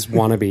dad. Wise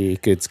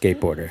wannabe good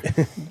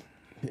skateboarder.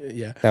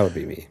 Yeah. That would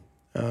be me.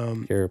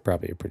 You're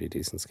probably a pretty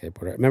decent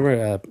skateboarder.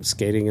 Remember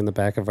skating in the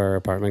back of our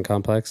apartment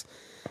complex?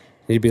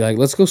 You'd be like,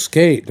 let's go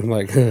skate. I'm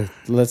like,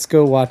 let's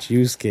go watch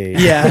you skate.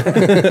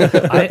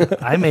 Yeah.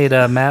 I made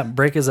Matt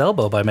break his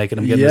elbow by making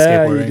him get in the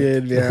Yeah, skateboard you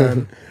ring. did,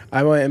 man.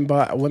 I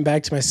went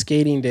back to my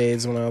skating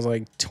days when I was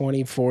like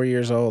 24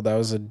 years old. That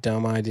was a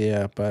dumb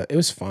idea, but it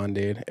was fun,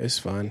 dude. It was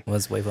fun. It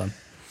was way fun.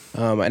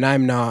 And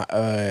I'm not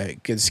a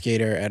good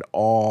skater at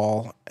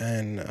all.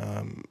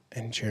 And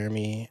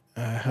Jeremy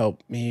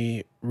helped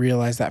me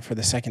realize that for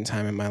the second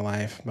time in my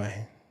life.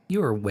 You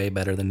were way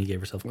better than you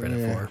gave yourself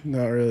credit for.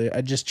 Not really.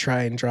 I'd just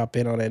try and drop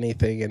in on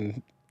anything,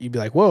 and you'd be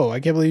like, "Whoa, I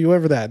can't believe you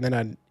went for that," and then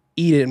I'd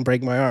eat it and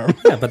break my arm.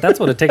 Yeah, but that's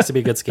what it takes to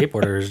be a good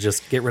skateboarder is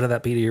just get rid of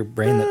that piece of your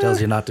brain that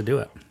tells you not to do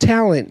it.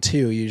 Talent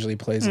too usually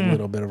plays a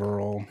little bit of a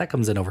role. That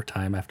comes in over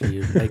time after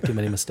you make too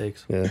many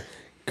mistakes. Yeah.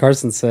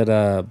 Carson said,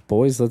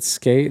 boys, let's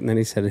skate. And then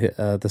he said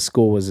the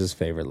school was his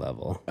favorite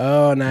level.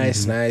 Oh,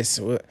 nice, nice.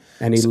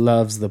 And he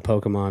loves the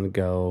Pokemon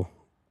Go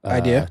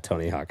Idea?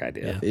 Tony Hawk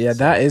idea. Yeah,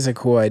 that is a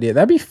cool idea.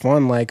 That'd be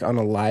fun, like on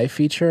a live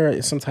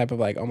feature, some type of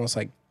like almost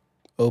like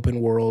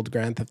open world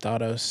Grand Theft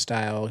Auto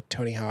style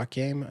Tony Hawk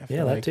game. I feel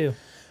Yeah, that like, too.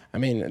 I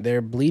mean,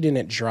 they're bleeding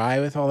it dry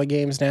with all the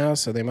games now,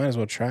 so they might as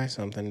well try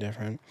something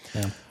different.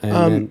 Yeah.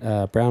 And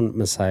then Brown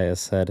Messiah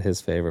said his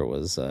favorite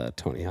was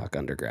Tony Hawk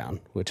Underground.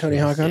 Which Tony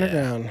was- Hawk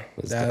Underground.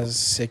 was That dope. was a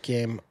sick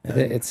game.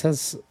 It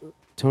says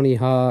Tony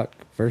Hawk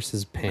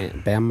versus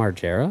Bam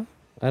Margera.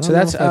 I don't So know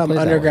that's if I played that one.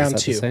 Underground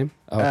Is that the 2. same?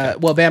 Okay.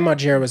 Well, Bam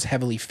Margera was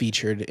heavily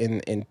featured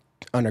in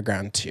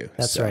Underground 2.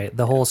 That's so. right.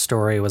 The whole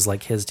story was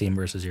like his team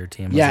versus your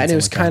team. Yeah, and it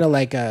was kind of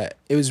like it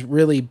was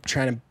really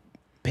trying to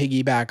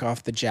piggyback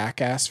off the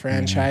Jackass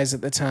franchise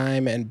at the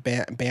time, and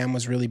Bam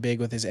was really big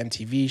with his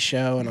MTV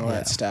show and all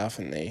that stuff,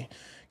 and they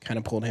kind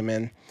of pulled him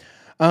in.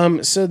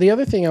 So the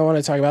other thing I want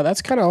to talk about,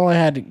 that's kind of all I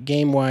had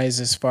game-wise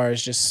as far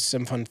as just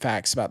some fun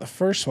facts about the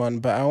first one,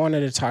 but I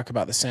wanted to talk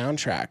about the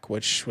soundtrack,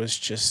 which was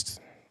just,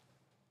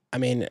 I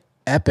mean,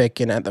 epic,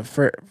 and at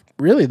the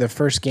really the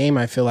first game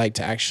I feel like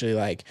to actually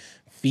like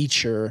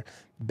feature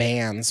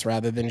bands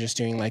rather than just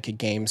doing like a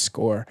game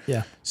score.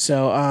 Yeah.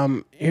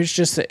 So here's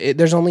just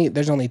there's only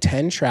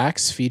 10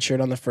 tracks featured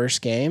on the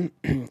first game.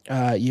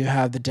 You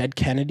have the Dead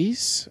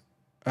Kennedys,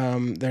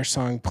 their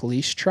song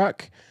Police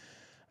Truck,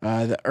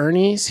 the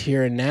Ernies,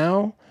 Here and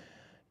Now,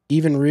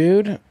 Even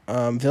Rude,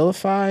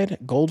 Vilified,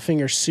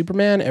 Goldfinger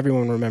Superman,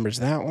 everyone remembers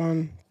that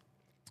one.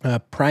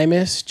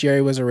 Primus,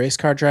 Jerry Was a Race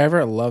Car Driver,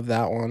 I love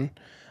that one.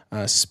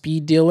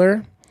 Speed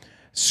Dealer,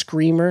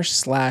 Screamer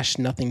 /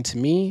 Nothing to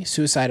Me,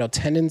 Suicidal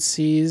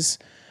Tendencies,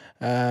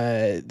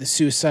 the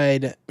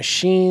Suicide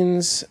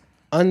Machines,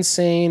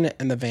 Unsane,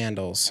 and the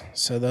Vandals.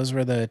 So those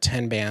were the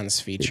 10 bands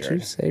Did you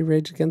featured. say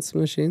Rage Against the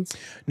Machines?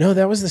 No,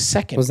 that was the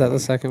second. Was that one. the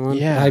second one?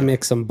 Yeah. I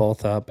mix them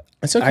both up.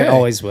 It's okay. I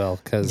always will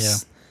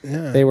because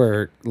Yeah. they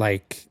were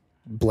like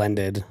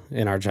blended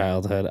in our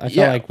childhood. I felt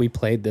Yeah. like we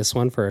played this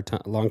one for a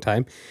long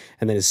time,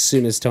 and then as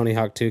soon as Tony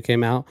Hawk 2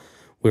 came out,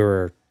 we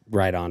were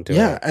right on to it.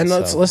 Yeah, and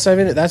So- let's dive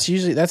into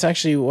it. That's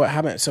actually what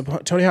happened. So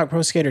Tony Hawk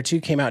Pro Skater 2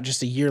 came out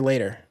just a year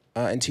later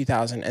in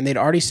 2000, and they'd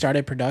already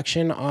started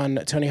production on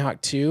Tony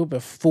Hawk 2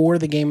 before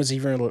the game was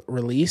even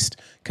released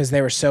because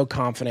they were so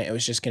confident it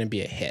was just going to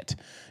be a hit,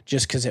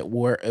 just because it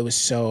was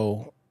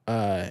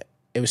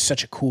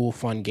such a cool,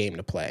 fun game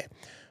to play.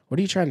 What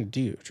are you trying to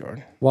do,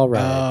 Jordan? Well,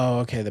 right. Oh,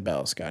 okay, the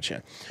bells,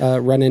 gotcha.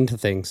 Run into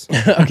things.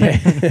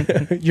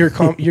 Okay, you're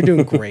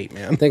doing great,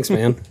 man. Thanks,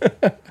 man.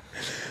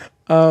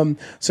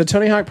 So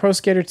Tony Hawk Pro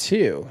Skater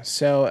 2.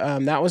 So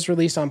that was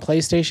released on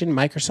PlayStation,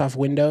 Microsoft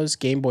Windows,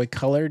 Game Boy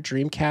Color,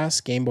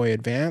 Dreamcast, Game Boy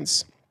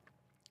Advance,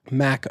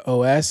 Mac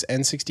OS,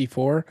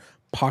 N64,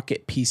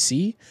 Pocket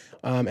PC,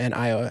 and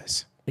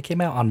iOS. It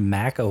came out on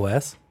Mac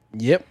OS.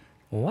 Yep.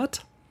 What?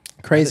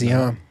 Crazy,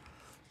 huh?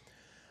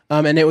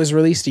 And it was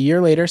released a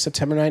year later,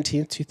 September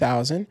 19th,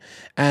 2000,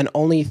 and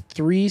only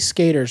 3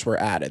 skaters were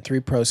added, 3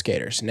 pro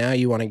skaters. Now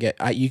you want to get,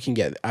 I bet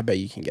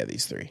you can get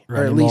these 3. Or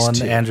at Rodney least Mullen,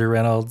 2. Andrew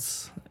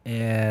Reynolds,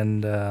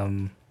 and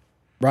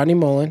Rodney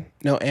Mullen.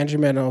 No, Andrew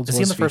Reynolds Is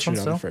he in was the first featured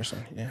one on the still? first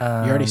one.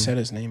 Yeah. You already said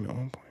his name at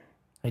one point.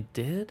 I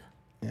did.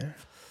 Yeah.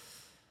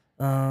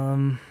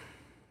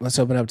 Let's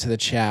open up to the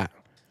chat.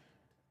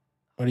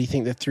 What do you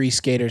think the 3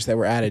 skaters that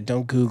were added?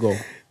 Don't Google.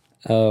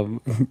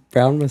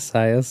 Brown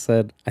Messiah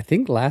said, I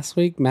think last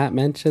week Matt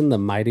mentioned the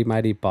Mighty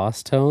Mighty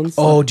Boss Tones.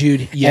 Oh,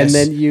 dude, yes. And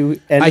then you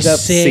ended up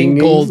sang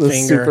singing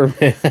Goldfinger.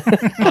 the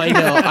Superman. I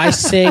know. I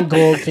sang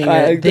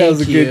Goldfinger. That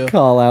was a good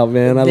call out,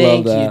 man. I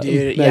love that. Thank you,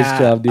 dude. Nice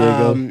job,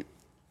 Diego.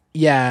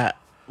 Yeah.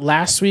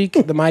 Last week,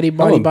 the Mighty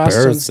Mighty Boss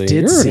Tones did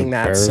You're an sing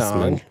that song.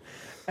 embarrassment.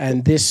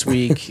 And this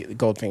week,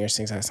 Goldfinger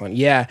sings that song.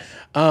 Yeah.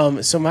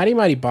 So Mighty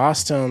Mighty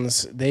Boss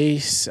Tones, they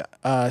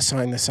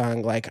sang the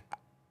song like,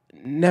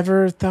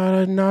 never thought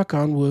I'd knock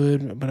on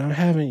wood, but I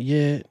haven't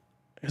yet,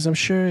 because I'm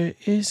sure it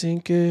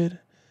isn't good.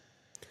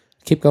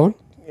 Keep going.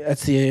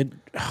 That's the...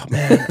 Oh,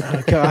 man.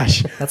 Oh,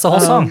 gosh. That's the whole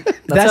song.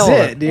 That's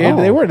it, dude. Oh,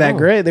 they weren't that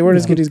great. They weren't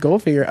as good as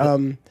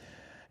Goldfinger.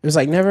 It was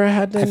like, never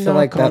had to I knock feel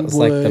like that on was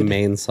like the wood,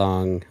 main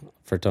song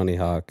for Tony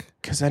Hawk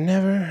because I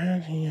never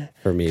had... Yeah.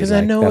 for me. Because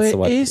like, I know that's it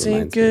what isn't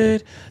reminds me.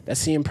 good.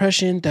 That's the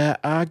impression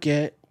that I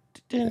get.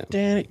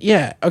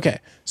 Yeah. Okay.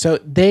 So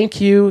thank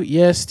you.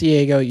 Yes,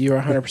 Diego, you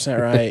are 100%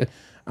 right.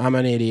 I'm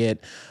an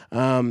idiot.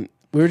 We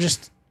were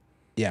just,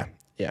 yeah,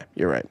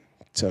 you're right.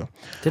 So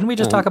Didn't we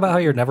just talk about how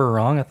you're never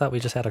wrong? I thought we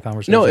just had a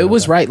conversation. no, it about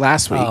was that. right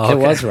last week. Oh, okay.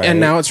 It was right. And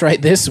now it's right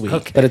this week.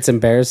 Okay. But it's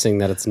embarrassing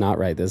that it's not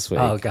right this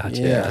week. Oh,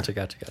 gotcha, Yeah.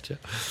 gotcha.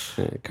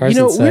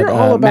 Carson said, we're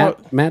all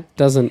about... Matt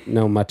doesn't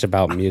know much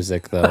about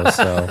music, though,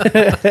 so...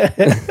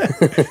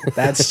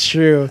 That's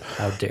true.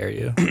 How dare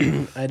you?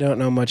 I don't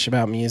know much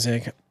about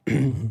music.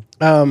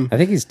 I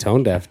think he's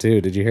tone deaf,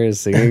 too. Did you hear his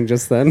singing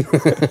just then?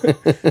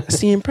 That's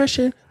the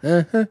impression.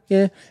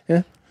 Yeah.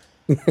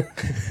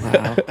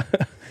 Wow.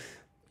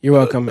 You're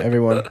welcome,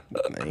 everyone.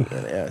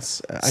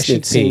 Yes, I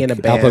should sing in a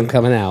band. Album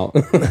coming out.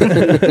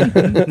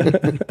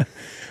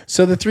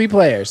 So the three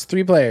players.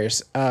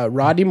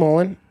 Rodney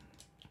Mullen.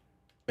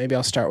 Maybe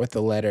I'll start with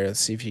the letter. Let's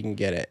see if you can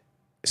get it.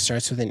 It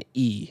starts with an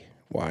E.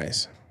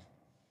 Wise.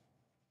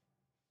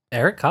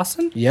 Eric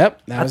Costin?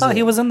 Yep. I thought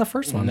he was in the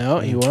first one. No,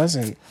 he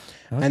wasn't.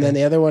 Okay. And then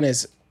the other one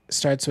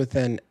starts with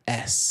an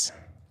S.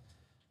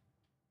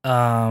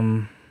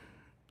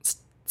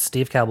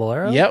 Steve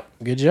Caballero? Yep.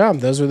 Good job.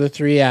 Those were the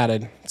three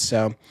added.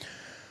 So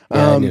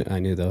Yeah, I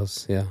knew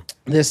those, yeah.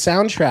 the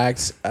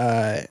soundtracks,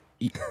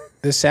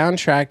 the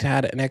soundtrack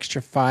had an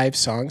extra 5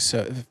 songs,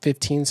 so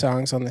 15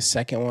 songs on the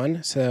second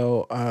one.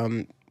 So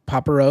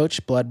Papa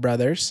Roach, Blood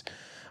Brothers,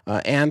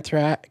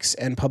 Anthrax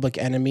and Public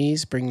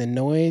Enemies, Bring the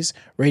Noise,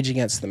 Rage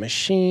Against the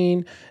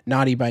Machine,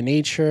 Naughty by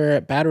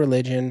Nature, Bad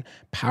Religion,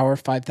 Power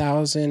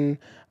 5000,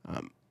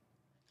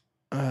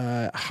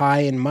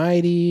 High and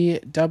Mighty,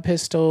 Dub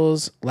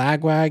Pistols,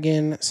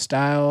 Lagwagon,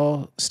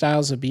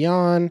 Styles of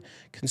Beyond,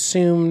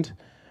 Consumed.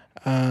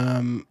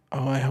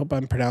 I hope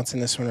I'm pronouncing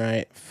this one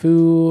right.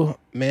 Fu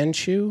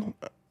Manchu,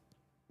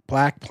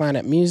 Black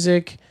Planet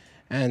Music,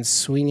 and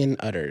Swingin'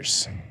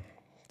 Utters.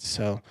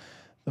 So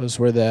those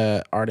were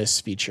the artists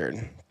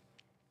featured.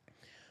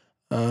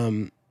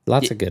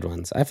 Lots of good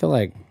ones. I feel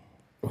like,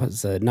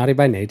 was Naughty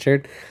by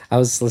Nature? I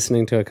was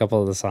listening to a couple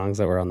of the songs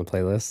that were on the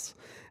playlist,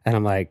 and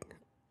I'm like,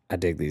 I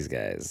dig these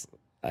guys.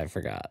 I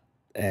forgot.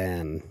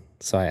 And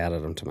so I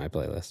added them to my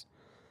playlist.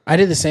 I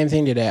did the same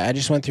thing today. I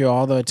just went through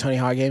all the Tony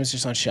Hawk games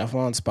just on Shuffle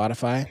on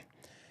Spotify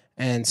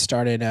and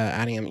started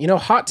adding them. You know,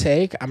 hot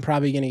take, I'm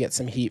probably going to get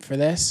some heat for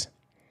this.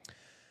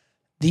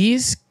 The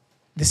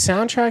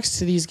soundtracks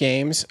to these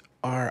games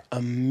are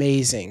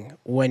amazing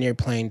when you're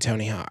playing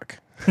Tony Hawk.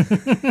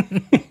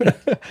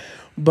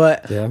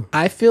 But Yeah.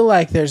 I feel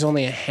like there's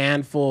only a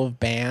handful of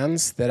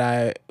bands that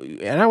I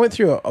went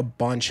through a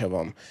bunch of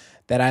them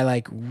that I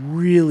like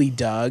really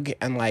dug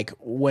and like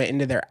went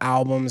into their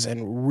albums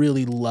and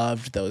really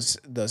loved those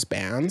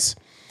bands.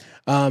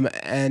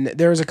 And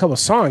there was a couple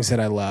songs that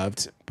I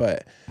loved,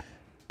 but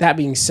that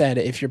being said,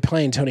 if you're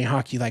playing Tony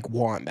Hawk, you like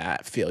want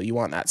that feel. You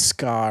want that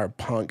ska or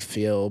punk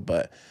feel,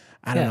 but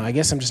I don't know. I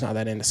guess I'm just not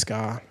that into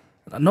ska.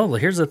 No,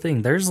 here's the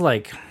thing. There's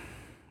like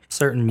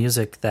certain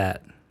music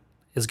that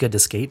is good to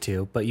skate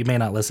to, but you may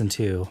not listen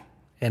to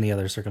any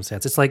other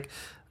circumstance. It's like,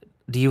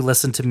 do you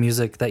listen to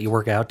music that you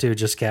work out to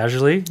just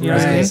casually? You know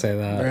what I I mean? was gonna say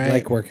that. Right.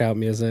 Like workout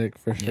music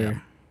for sure. Yeah.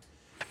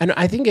 And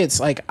I think it's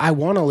like I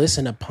want to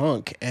listen to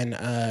punk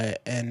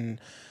and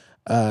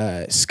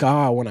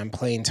ska when I'm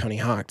playing Tony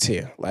Hawk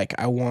too. Like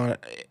the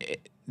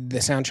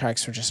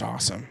soundtracks are just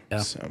awesome. Yeah.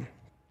 So,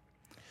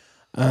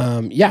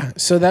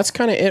 so that's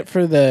kind of it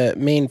for the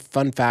main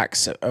fun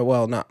facts.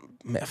 Well, not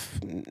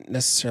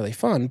necessarily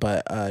fun,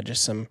 but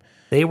just some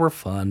They were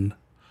fun.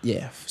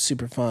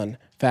 super fun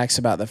facts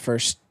about the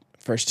first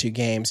 2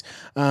 games.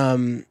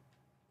 What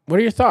are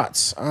your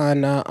thoughts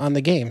on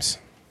the games?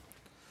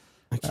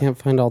 I can't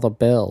find all the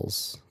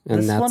bells, and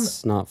This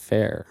that's not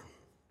fair.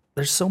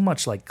 There's so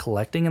much like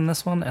collecting in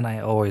this one, and I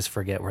always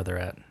forget where they're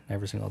at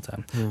every single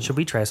time. Should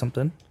we try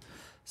something?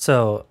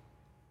 So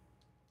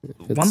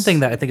One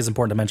thing that I think is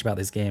important to mention about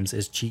these games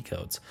is cheat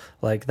codes.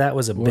 Like that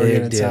was a We're big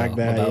gonna deal talk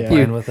that, about yeah.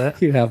 playing with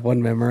it. You have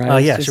one memorized. Oh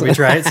yeah, should we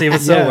try it? See if it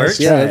still works.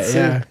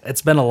 Yeah.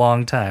 It's been a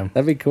long time,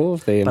 That'd be cool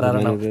if they but I don't know.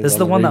 implemented it This is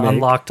the on one that remake.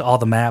 unlocked all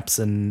the maps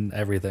and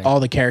everything. All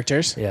the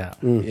characters. Yeah.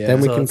 Yeah. Then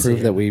we So can let's prove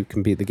see. that we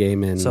can beat the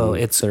game in So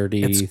it's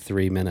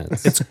 33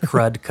 minutes. It's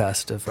Crud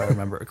Crust, if I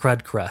remember.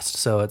 Crud Crust.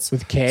 So it's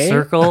With K?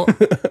 circle,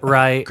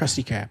 right,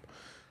 Krusty Krab.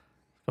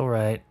 go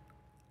right,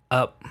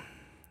 up,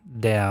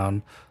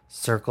 down,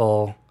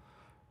 circle,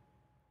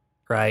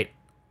 right,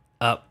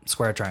 up,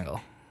 square,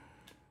 triangle.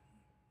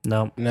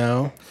 No,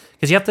 No.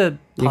 because you have to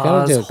You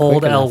gotta do pause, it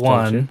hold quick enough, don't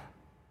L1, you?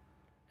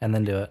 and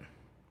then do it.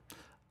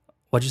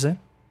 What'd you say?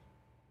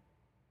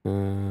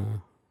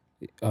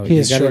 Oh, He you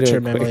has gotta do it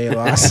short-term quick. memory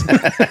loss.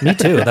 Me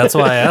too. That's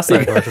why I asked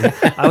that question.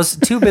 I was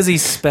too busy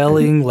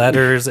spelling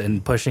letters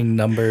and pushing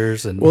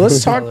numbers and. Well,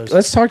 let's talk. colors.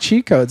 Let's talk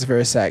cheat codes for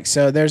a sec.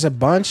 So there's a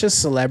bunch of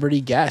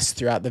celebrity guests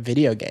throughout the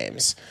video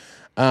games,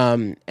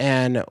 and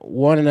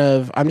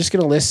I'm just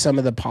going to list some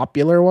of the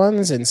popular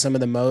ones and some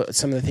of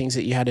the things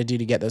that you had to do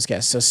to get those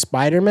guests. So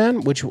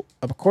Spider-Man, which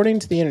according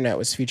to the internet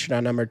was featured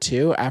on number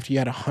 2 after you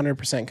had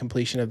 100%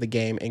 completion of the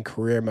game in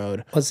career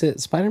mode. Was it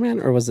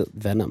Spider-Man or was it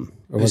Venom?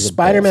 Or It was was it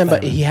Spider-Man,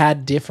 both? but he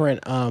had different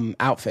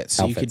outfits,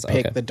 so you Outfits, could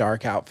pick okay. the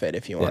dark outfit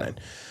if you wanted.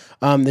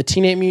 The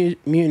Teenage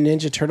Mutant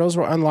Ninja Turtles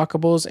were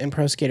unlockables in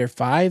Pro Skater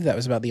 5. That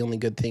was about the only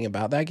good thing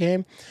about that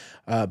game.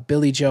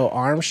 Billy Joe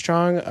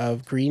Armstrong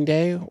of Green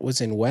Day was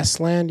in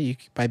Westland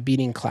by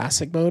beating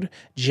Classic Mode.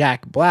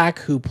 Jack Black,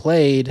 who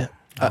played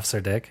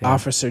Officer Dick. yeah.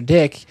 Officer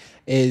Dick,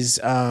 is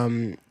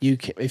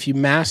if you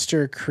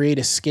master Create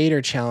a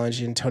Skater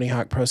challenge in Tony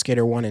Hawk Pro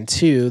Skater 1 and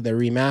 2, the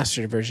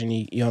remastered version,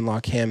 you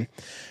unlock him.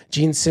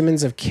 Gene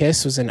Simmons of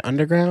Kiss was in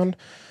Underground.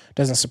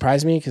 Doesn't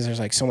surprise me because there's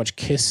like so much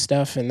Kiss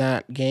stuff in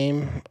that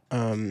game.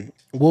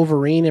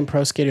 Wolverine in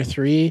Pro Skater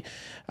 3,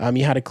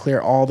 you had to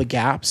clear all the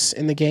gaps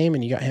in the game,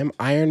 and you got him.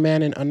 Iron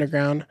Man in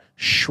Underground.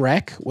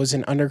 Shrek was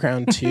in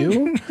Underground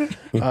 2,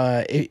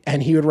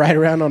 and he would ride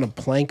around on a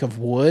plank of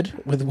wood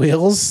with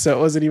wheels, so it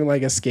wasn't even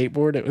like a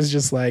skateboard. It was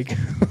just like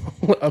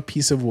a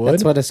piece of wood.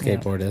 That's what a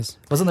skateboard is.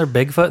 Wasn't there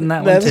Bigfoot in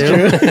that That's one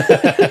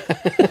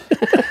too? true.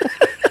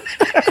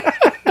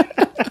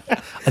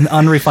 An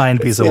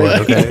unrefined piece of wood.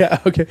 Okay. Yeah,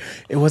 okay.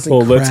 It wasn't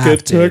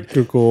crafted.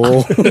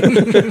 technical.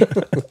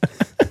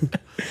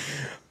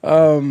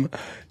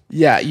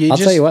 Yeah, I'll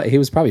tell you what, he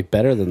was probably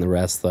better than the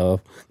rest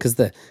though, because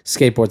the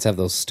skateboards have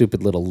those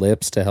stupid little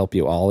lips to help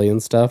you ollie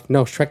and stuff.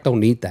 No, Shrek don't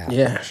need that.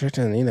 Yeah, Shrek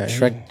doesn't need that.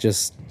 Shrek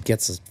just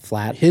gets a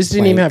flat. His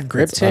didn't even plank have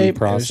grip that's tape.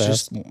 It was unprocessed.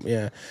 just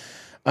yeah.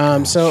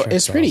 So Shrek's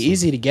it's pretty awesome.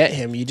 easy to get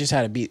him. You just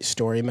had to beat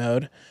story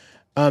mode.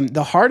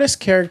 The hardest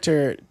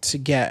character to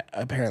get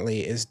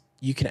apparently is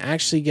you can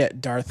actually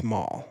get Darth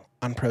Maul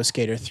on Pro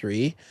Skater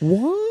 3.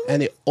 What?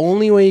 And the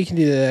only way you can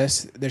do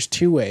this, there's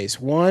 2 ways.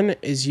 One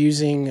is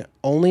using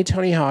only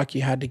Tony Hawk.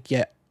 You had to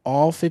get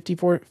all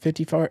 54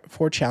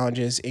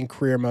 challenges in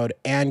career mode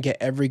and get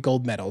every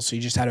gold medal. So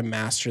you just had to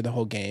master the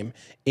whole game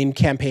in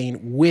campaign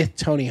with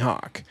Tony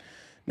Hawk,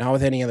 not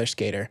with any other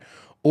skater.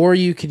 Or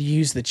you could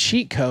use the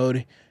cheat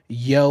code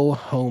Yo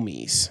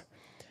Homies,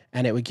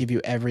 and it would give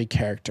you every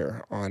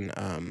character on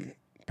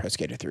Pro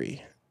Skater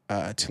 3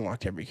 to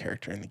unlock every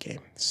character in the game.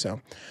 So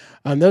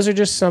those are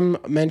just some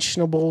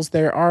mentionables.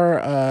 There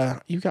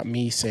are, you got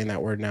me saying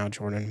that word now,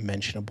 Jordan,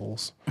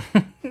 mentionables.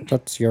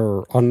 That's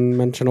your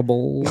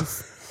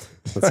unmentionables.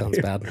 That sounds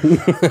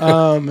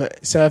bad.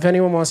 So if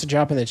anyone wants to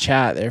drop in the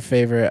chat their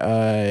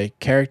favorite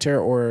character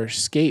or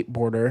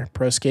skateboarder,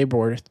 pro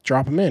skateboarder,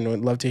 drop them in. We'd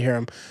love to hear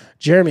them.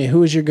 Jeremy,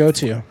 who is your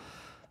go-to?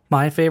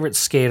 My favorite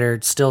skater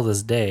still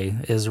this day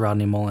is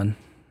Rodney Mullen.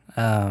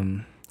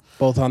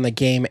 Both on the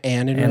game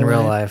and in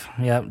real life.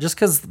 Yeah, just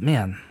because,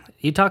 man,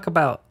 you talk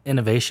about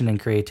innovation and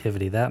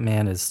creativity. That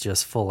man is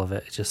just full of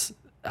it.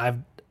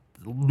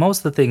 Most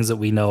of the things that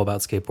we know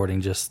about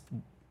skateboarding just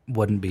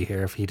wouldn't be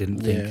here if he didn't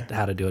think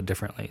how to do it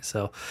differently.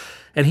 So,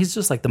 and he's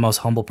just like the most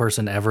humble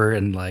person ever,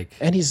 and like,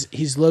 And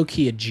he's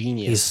low-key a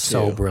genius. he's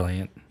so too.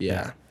 brilliant.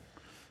 Yeah.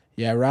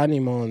 Yeah, Rodney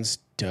Mullen's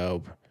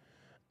dope.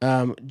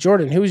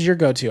 Jordan, who's your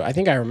go-to? I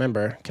think I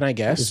remember. Can I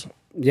guess?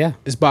 Yeah,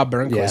 It's Bob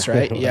Burnquist, Yeah,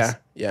 right? it was.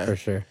 Yeah. for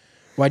sure.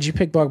 Why'd you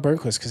pick Bob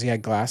Burnquist? Because he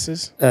had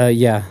glasses?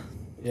 Yeah.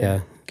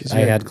 'Cause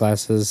I you had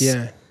glasses.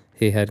 Yeah.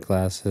 He had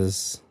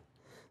glasses.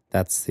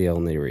 That's the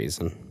only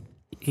reason.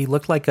 He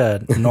looked like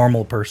a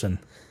normal person.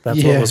 That's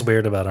Yeah. what was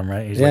weird about him,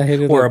 right? He's Yeah, like, he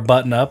did wore look- a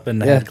button up and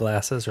Yeah. had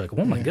glasses. You're like,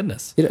 oh my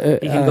goodness. You know,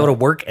 He can go to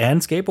work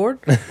and skateboard?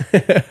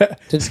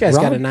 This guy's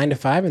got a 9 to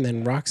 5 and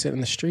then rocks it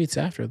in the streets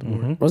after the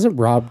war. Wasn't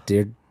Rob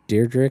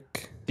Deerdrick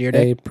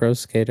a pro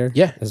skater?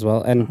 Yeah. as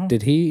well. And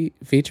did he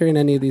feature in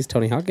any of these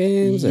Tony Hawk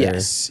games? or-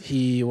 Yes,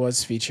 he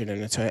was featured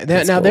in a Tony.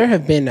 Now cool. there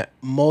have been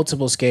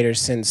multiple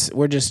skaters since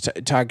we're just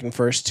talking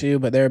first 2,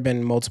 but there have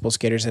been multiple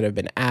skaters that have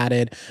been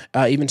added.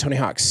 Even Tony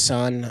Hawk's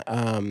son,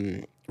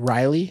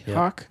 Riley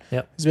Hawk,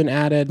 Yep. has been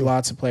added.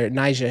 Lots of players.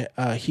 Nigel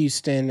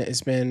Houston has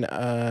been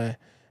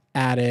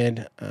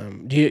added.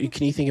 Can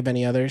you think of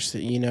any others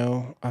that you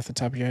know off the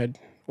top of your head,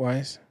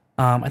 Wise?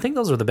 I think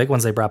those were the big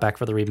ones they brought back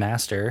for the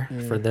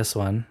remaster for this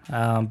one.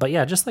 But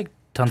yeah, just like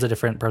tons of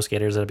different pro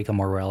skaters that have become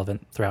more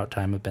relevant throughout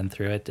time have been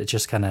through it. It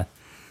just kind of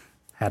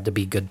had to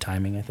be good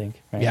timing, I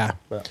think. Right? Yeah.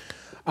 But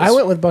I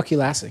went with Bucky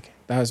Lasek.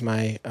 That was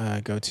my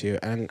go-to,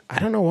 and I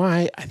don't know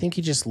why. I think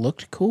he just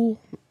looked cool.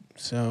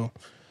 So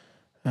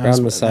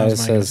Brown Messiah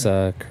says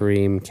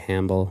Kareem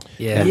Campbell.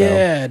 Yeah. And,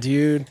 yeah,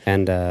 dude.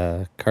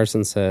 And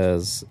Carson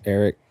says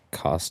Eric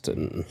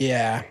Costin.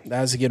 Yeah,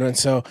 that was a good one.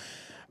 So,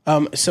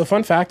 so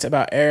fun fact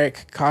about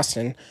Eric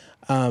Costin.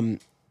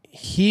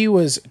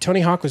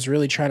 Tony Hawk was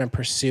really trying to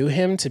pursue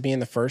him to be in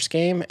the first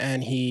game,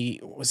 and he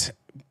was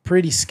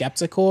pretty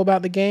skeptical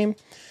about the game,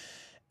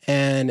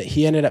 and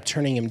he ended up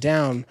turning him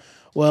down.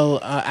 Well,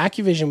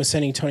 Activision was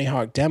sending Tony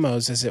Hawk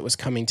demos as it was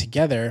coming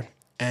together,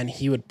 and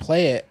he would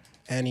play it.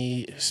 And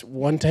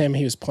one time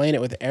he was playing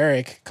it with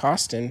Eric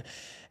Costin,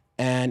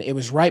 and it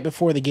was right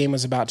before the game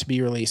was about to be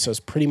released, so it was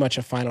pretty much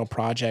a final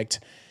project.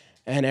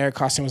 And Eric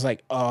Costin was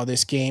like, "Oh,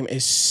 this game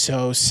is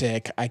so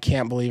sick. I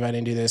can't believe I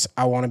didn't do this.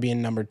 I want to be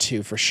in number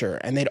 2 for sure."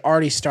 And they'd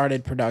already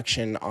started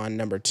production on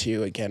number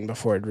 2 again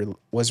before it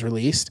was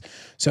released.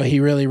 So he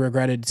really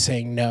regretted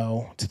saying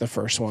no to the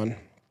first one.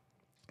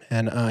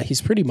 And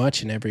he's pretty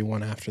much in every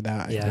one after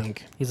that, I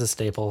think. He's a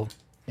staple.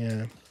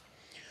 Yeah.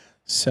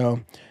 So,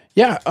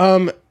 yeah,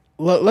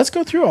 let's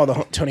go through all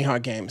the Tony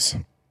Hawk games.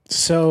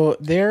 So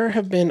there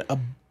have been a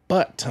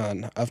butt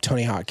ton of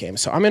Tony Hawk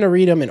games. So I'm going to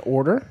read them in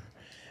order.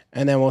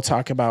 And then we'll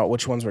talk about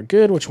which ones were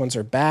good, which ones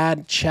are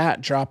bad. Chat,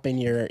 drop in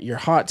your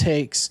hot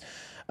takes.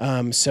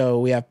 So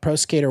we have Pro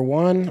Skater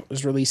 1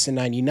 was released in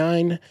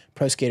 99.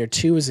 Pro Skater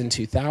 2 was in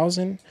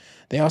 2000.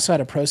 They also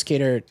had a Pro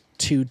Skater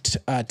 2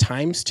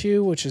 times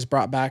 2, which is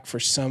brought back for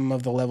some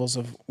of the levels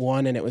of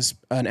 1, and it was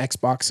an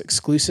Xbox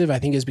exclusive. I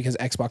think it's because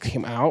Xbox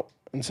came out,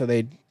 and so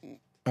they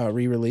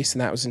re-released,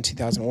 and that was in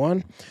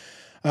 2001.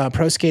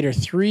 Pro Skater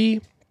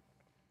 3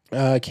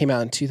 came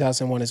out in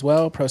 2001 as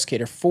well. Pro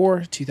Skater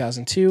 4,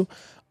 2002.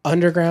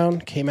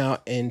 Underground came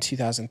out in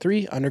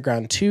 2003.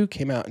 Underground 2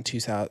 came out in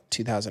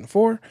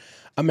 2004.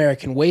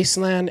 American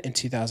Wasteland in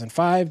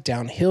 2005.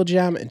 Downhill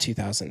Jam in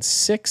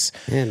 2006.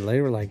 Man, they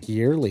were like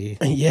yearly.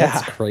 Yeah.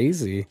 That's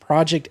crazy.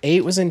 Project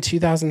 8 was in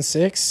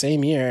 2006,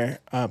 same year.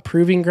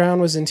 Proving Ground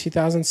was in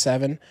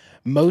 2007.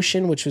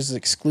 Motion, which was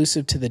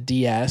exclusive to the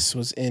DS,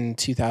 was in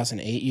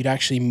 2008. You'd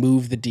actually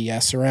move the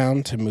DS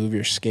around to move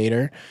your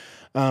skater.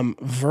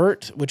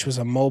 Vert, which was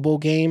a mobile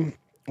game,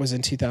 was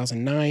in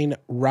 2009.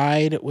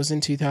 Ride was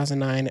in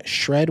 2009.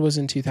 Shred was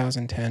in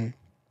 2010.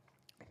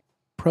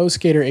 Pro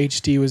Skater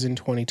HD was in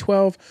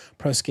 2012.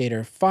 Pro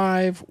Skater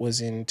 5 was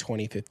in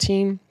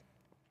 2015.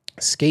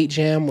 Skate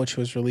Jam, which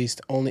was released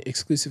only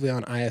exclusively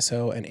on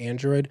ISO and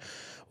Android,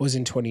 was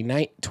in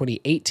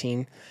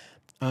 2018.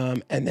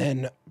 And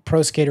then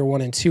Pro Skater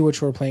 1 and 2,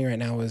 which we're playing right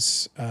now,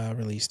 was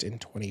released in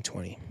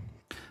 2020.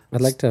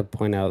 I'd like to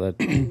point out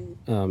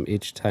that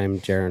each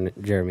time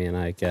Jeremy and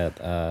I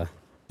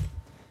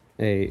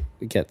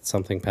get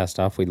something passed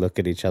off, we look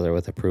at each other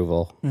with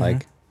approval. Mm-hmm.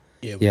 Like,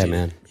 yeah,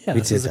 man. Yeah,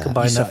 we this did is a that.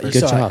 combined effort. You Good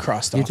saw job. it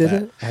crossed You off did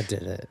that. it? I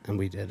did it. And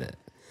we did it.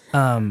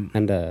 No,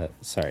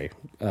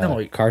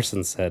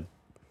 Carson said,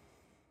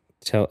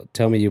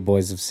 tell me you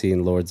boys have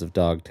seen Lords of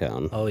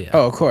Dogtown. Oh, yeah.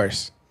 Oh, of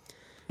course.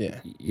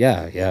 Yeah.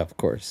 Yeah, of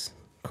course.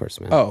 Of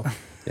course, man. Oh,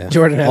 yeah.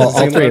 Jordan had all the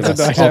same three of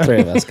Lords us. of All Dogtown.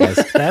 three of us,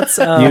 guys. That's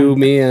You,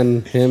 me,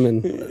 and him,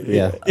 and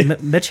yeah.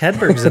 Mitch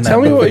Hedberg's in that Tell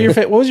me movie.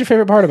 what was your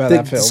favorite part about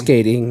that The film?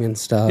 skating and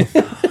stuff.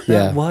 That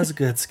Yeah. was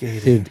good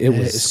skating. Dude, it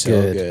was is so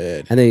good.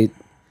 good. And they,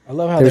 I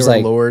love how There's they were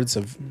like- lords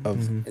of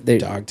they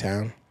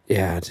Dogtown.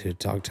 yeah, dude,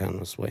 Dogtown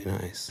was way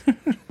nice. Do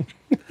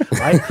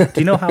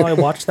you know how I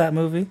watched that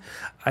movie?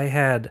 I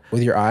had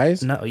With your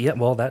eyes? no, yeah,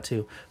 well that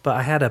too, but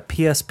I had a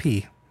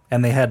PSP,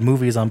 and they had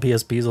movies on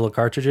PSP's little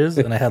cartridges,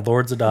 and I had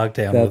Lords of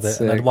Dogtown with it, That's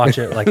and I'd sick. watch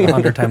it like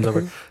 100 times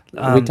over.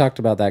 We talked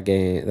about that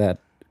game, that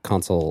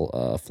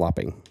console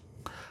flopping.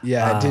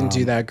 Yeah, it didn't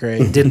do that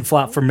great. Didn't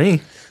flop for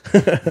me.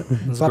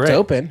 It was Flopped great.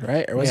 open,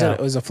 right? Or was Yeah. it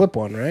was a flip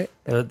one, right?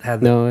 It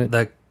had No,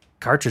 the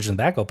cartridge in the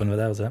back open, but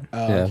that was it.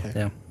 Oh, Yeah. okay.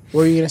 Yeah.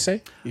 What were you gonna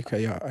say? You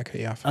cut you off. I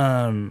cut you off.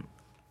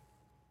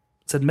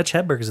 Said Mitch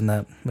Hedberg's in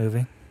that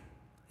movie.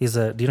 He's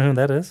do you know who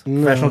that is?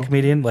 No. Professional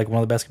comedian, like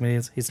one of the best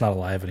comedians. He's not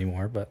alive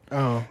anymore, but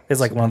Oh, it's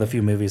like one of the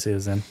few movies he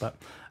was in. But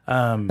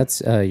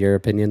That's your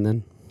opinion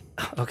then?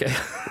 okay.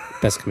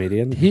 Best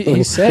comedian?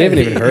 he said. We haven't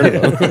even heard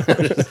of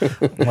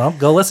him. Well,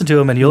 go listen to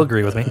him and you'll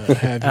agree with me.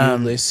 Have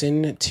you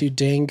listened to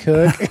Dane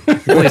Cook?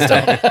 Please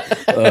don't.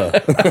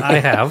 I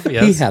have,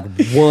 yes. He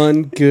had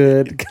one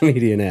good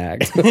comedian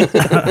act.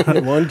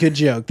 One good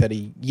joke that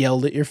he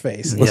yelled at your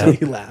face until Yeah.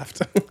 you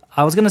laughed.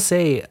 I was going to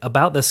say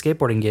about the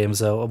skateboarding games,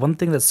 though, one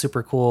thing that's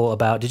super cool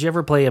about... Did you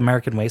ever play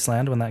American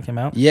Wasteland when that came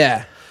out?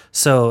 Yeah.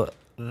 So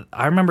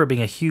I remember it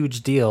being a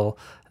huge deal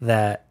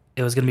that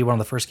it was going to be one of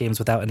the first games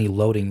without any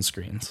loading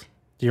screens.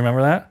 Do you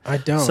remember that? I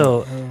don't.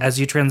 So as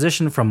you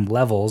transition from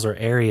levels or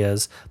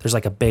areas, there's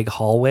like a big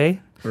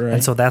hallway. Right.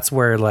 And so that's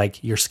where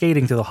like you're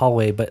skating through the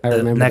hallway, but the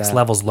remember next that.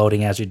 level's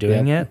loading as you're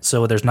doing it.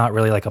 So there's not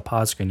really like a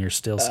pause screen. You're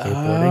still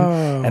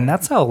skateboarding. And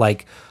that's how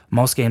like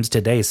most games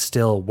today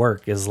still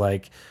work, is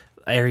like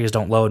areas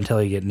don't load until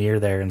you get near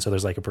there. And so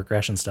there's like a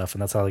progression stuff.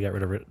 And that's how they got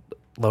rid of it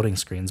loading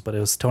screens, but it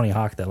was Tony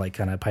Hawk that like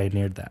kind of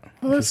pioneered that.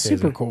 Oh, which that's is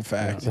crazy. super cool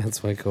fact.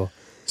 That's way cool.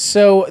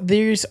 So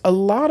there's a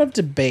lot of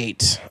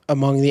debate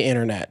among the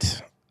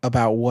internet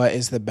about what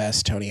is the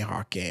best Tony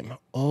Hawk game.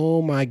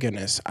 Oh my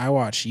goodness. I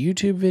watch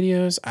YouTube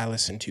videos. I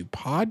listen to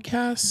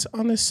podcasts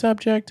on this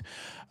subject.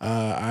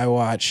 I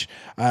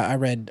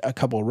read a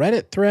couple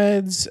Reddit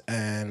threads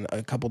and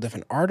a couple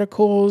different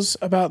articles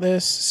about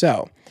this.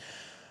 So,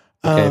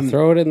 Okay,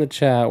 throw it in the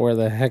chat where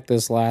the heck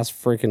this last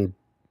freaking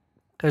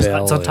It's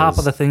on top is.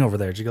 of the thing over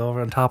there. Did you go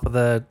over on top of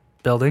the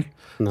building?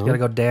 No. You got to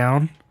go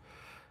down.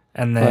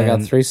 And then Well, I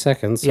got 3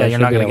 seconds. So yeah, I you're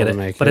should not be going to able get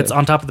it. make But it's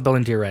on top of the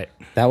building to your right.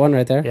 that one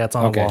right there. Yeah, it's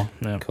on okay. the wall.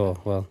 Yeah.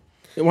 Cool. Well,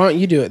 why don't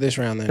you do it this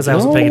round then? Because I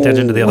wasn't paying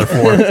attention to the other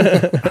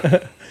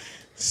four.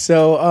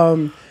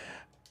 So,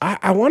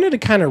 I wanted to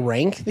kind of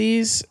rank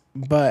these,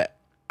 but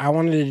I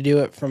wanted to do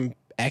it from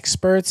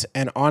experts,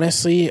 and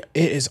honestly,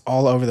 it is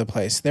all over the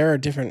place. There are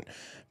different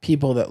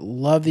people that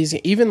love these.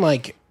 Even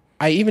like,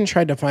 I even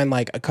tried to find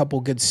like a couple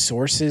good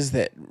sources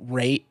that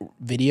rate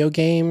video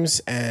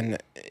games,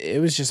 and it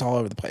was just all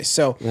over the place.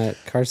 So,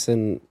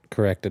 Carson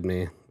corrected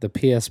me. The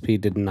PSP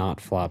did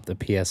not flop. The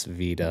PS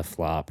Vita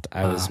flopped.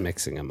 I was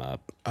mixing them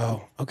up.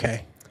 oh,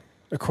 okay.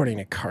 According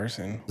to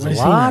Carson, There's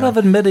a lot of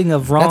admitting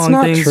of wrong That's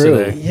not things true.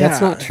 today. Yeah.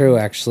 That's not true,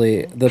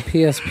 actually. The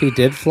PSP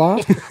did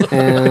flop.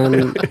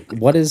 And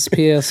what is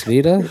PS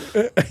Vita?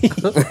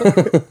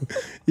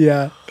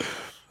 Yeah.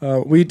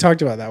 We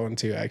talked about that one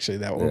too, actually.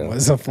 That one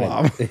was a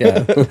flop. Yeah.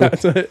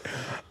 That's it.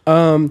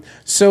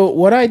 So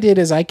what I did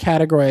is I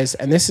categorized,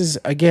 and this is,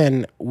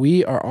 again,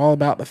 we are all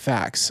about the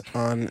facts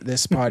on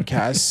this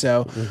podcast.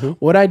 So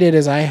what I did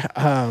is I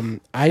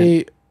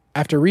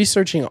after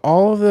researching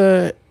all of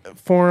the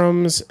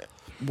forums,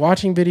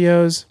 watching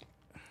videos,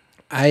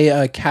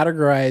 I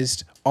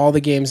categorized all the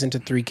games into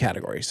 3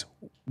 categories.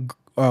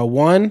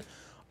 1,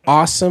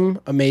 awesome,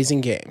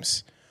 amazing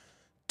games.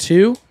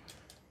 2,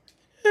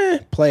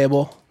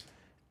 playable.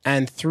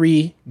 And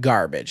 3,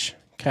 garbage.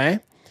 Okay?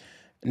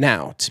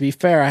 Now, to be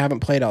fair, I haven't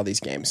played all these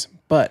games.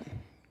 But,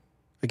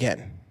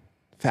 again,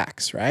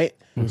 facts, right?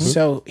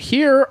 So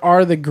here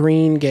are the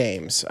green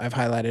games. I've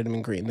highlighted them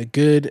in green. The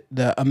good,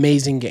 the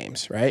amazing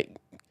games, right?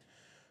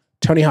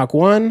 Tony Hawk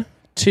 1,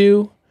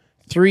 2,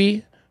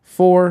 3,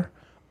 4,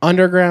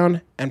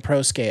 Underground, and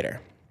Pro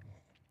Skater.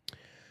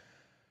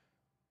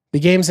 The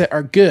games that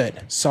are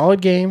good,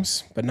 solid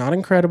games, but not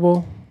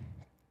incredible.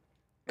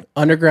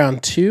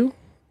 Underground 2,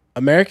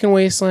 American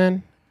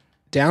Wasteland,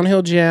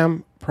 Downhill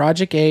Jam,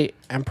 Project 8,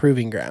 and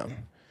Proving Ground.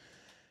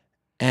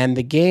 And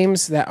the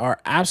games that are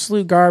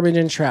absolute garbage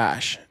and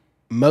trash,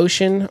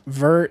 Motion,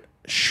 Vert,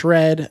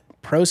 Shred,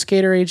 Pro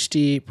Skater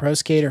HD, Pro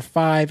Skater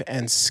 5,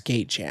 and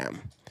Skate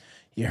Jam.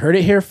 You heard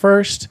it here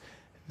first.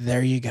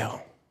 There you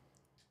go.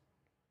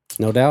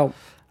 No doubt.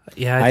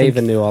 Yeah, I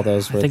even knew all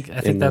those were I think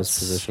in that's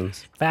those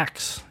positions.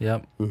 facts.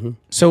 Yep.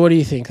 So what do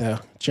you think, though,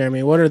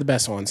 Jeremy? What are the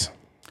best ones?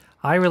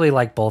 I really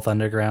like both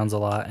Undergrounds a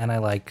lot, and I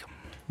like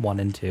 1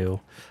 and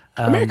 2.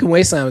 American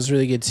Wasteland was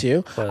really good,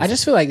 too. Was. I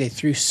just feel like they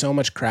threw so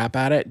much crap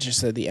at it.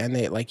 Just at the end,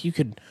 they like you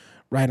could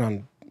ride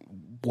on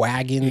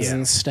wagons Yeah.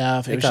 and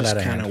stuff. It was got just out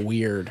of kind of hand.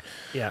 weird.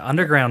 Yeah,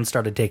 Underground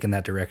started taking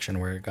that direction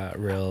where it got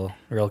real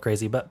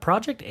crazy. But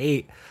Project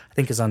 8, I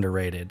think, is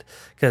underrated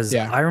because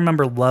Yeah. I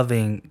remember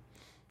loving.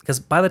 Because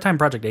by the time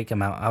Project 8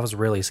 came out, I was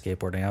really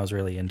skateboarding. I was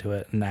really into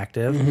it and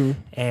active.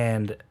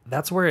 And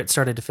that's where it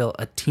started to feel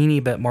a teeny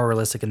bit more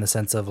realistic in the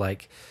sense of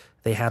like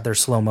they had their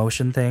slow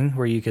motion thing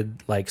where you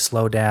could like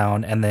slow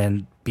down and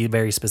then be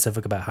very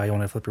specific about how you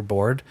want to flip your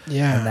board.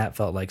 Yeah. And that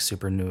felt like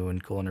super new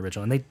and cool and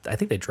original. And I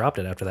think they dropped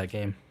it after that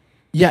game.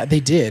 Yeah, they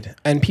did.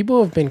 And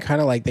people have been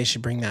kind of like they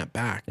should bring that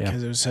back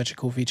because it was such a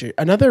cool feature.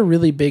 Another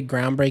really big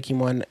groundbreaking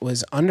one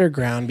was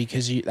Underground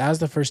because that was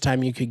the first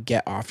time you could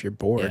get off your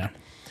board. Yeah.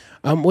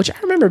 Which I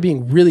remember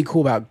being really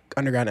cool about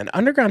Underground. And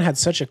Underground had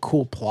such a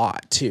cool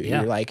plot, too. Yeah.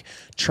 You're like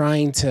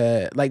trying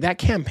to, like, that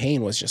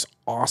campaign was just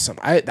awesome.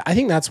 I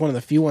think that's one of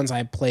the few ones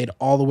I played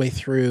all the way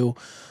through,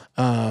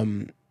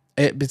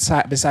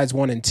 besides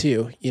 1 and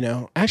 2, you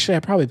know. Actually,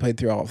 I probably played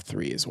through all of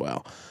 3 as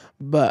well.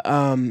 But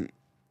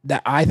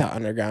that I thought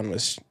Underground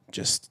was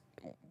just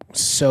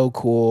so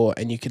cool,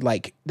 and you could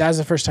like that was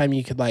the first time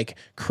you could like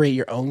create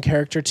your own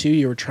character too.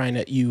 You were trying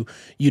to you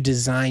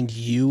designed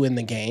you in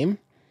the game.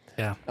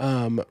 Yeah.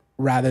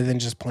 Rather than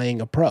just playing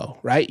a pro,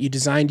 right? You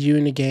designed you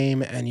in the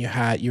game and you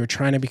were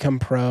trying to become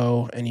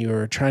pro and you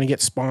were trying to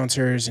get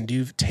sponsors and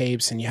do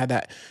tapes and you had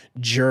that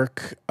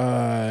jerk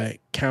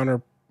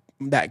counter,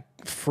 that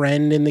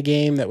friend in the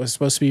game that was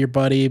supposed to be your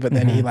buddy, but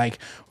then he like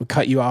would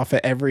cut you off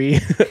at every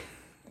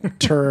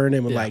turn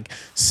and would like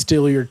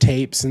steal your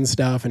tapes and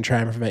stuff and try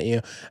and prevent you.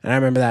 And I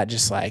remember that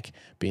just like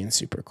being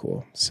super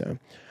cool. So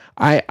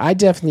I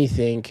definitely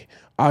think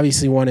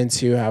obviously 1 and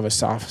 2 have a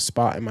soft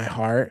spot in my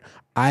heart.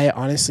 I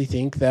honestly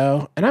think,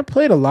 though, and I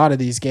played a lot of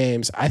these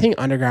games, I think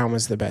Underground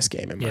was the best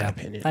game in my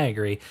opinion. I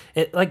agree.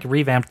 It like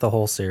revamped the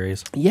whole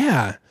series.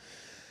 Yeah.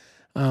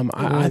 I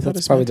thought it That's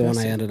was probably the one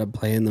I fantastic. ended up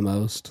playing the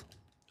most.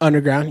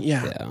 Underground,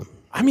 yeah. Yeah.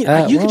 I mean,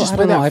 you could just I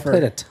play don't know. that I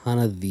played a ton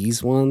of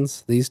these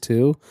ones, these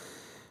two.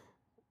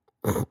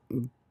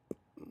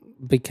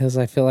 Because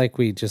I feel like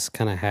we just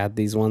kind of had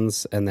these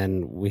ones, and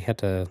then we had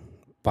to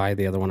buy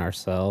the other one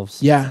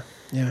ourselves. Yeah.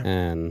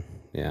 And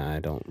I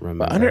don't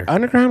remember. But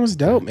Underground was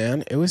dope,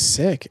 man. It was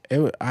sick.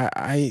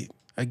 I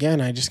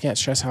just can't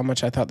stress how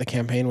much I thought the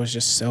campaign was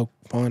just so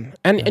fun.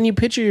 And you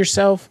picture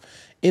yourself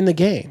in the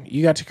game.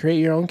 You got to create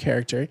your own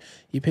character.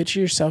 You picture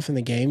yourself in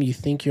the game. You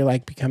think you're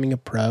like becoming a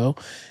pro,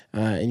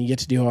 and you get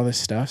to do all this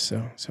stuff.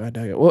 So I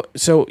dug it. Well,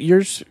 so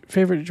your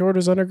favorite Jordan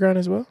was Underground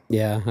as well?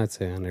 Yeah, I'd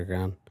say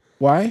Underground.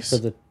 Why? For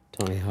the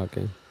Tony Hawk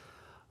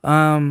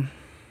game.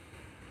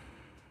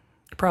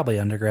 Probably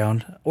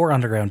Underground or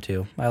Underground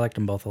 2. I liked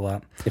them both a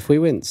lot. If we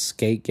went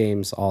skate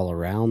games all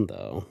around,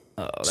 though.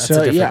 Oh, that's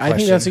So a different I think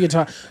question. that's a good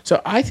talk.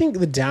 So I think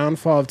the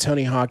downfall of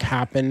Tony Hawk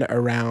happened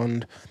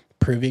around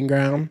Proving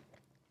Ground.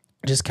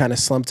 Just kind of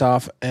slumped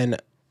off.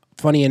 And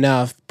funny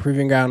enough,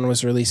 Proving Ground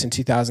was released in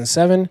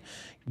 2007.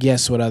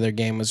 Guess what other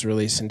game was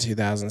released in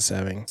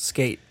 2007?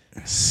 Skate.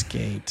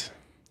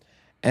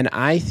 And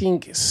I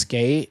think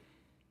Skate,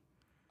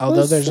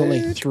 although there's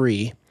only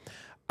 3,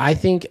 I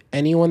think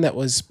anyone that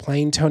was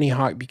playing Tony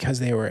Hawk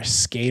because they were a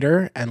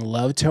skater and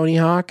loved Tony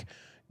Hawk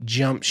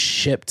jumped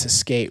ship to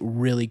Skate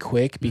really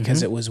quick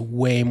because it was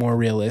way more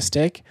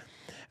realistic.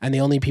 And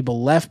the only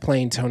people left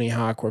playing Tony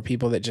Hawk were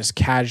people that just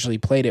casually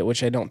played it,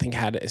 which I don't think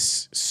had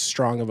as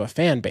strong of a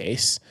fan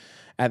base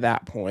at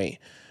that point.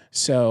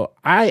 So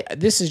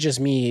this is just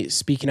me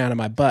speaking out of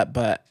my butt,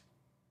 but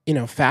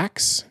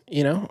facts,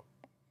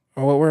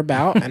 are what we're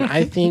about. And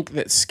I think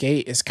that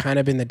Skate has kind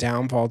of been the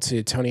downfall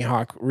to Tony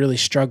Hawk really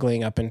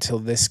struggling up until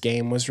this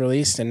game was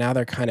released. And now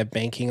they're kind of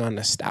banking on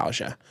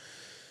nostalgia.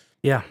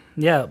 Yeah.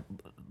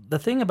 The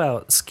thing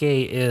about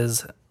Skate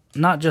is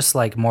not just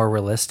like more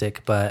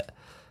realistic, but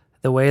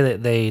the way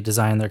that they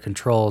design their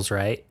controls,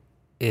 right,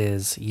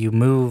 is you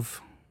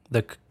move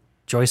the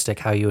joystick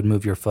how you would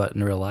move your foot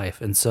in real life.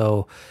 And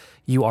so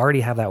you already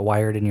have that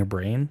wired in your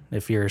brain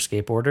if you're a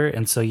skateboarder.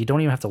 And so you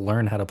don't even have to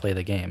learn how to play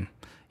the game.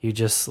 You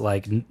just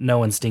like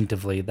know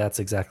instinctively that's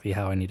exactly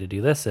how I need to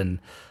do this. And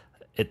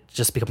it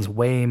just becomes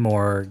way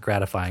more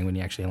gratifying when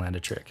you actually land a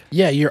trick.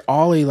 Yeah, your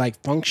ollie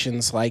like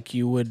functions like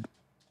you would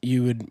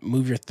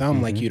move your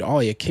thumb like you'd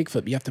ollie a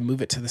kickflip. You have to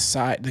move it to the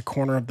side, the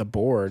corner of the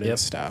board and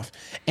stuff.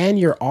 And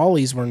your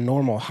ollies were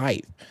normal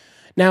height.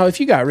 Now, if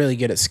you got really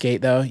good at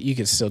Skate, though, you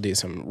could still do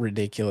some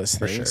ridiculous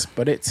things.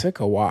 But it took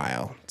a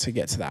while to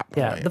get to that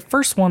point. Yeah, the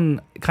first one,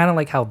 kind of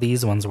like how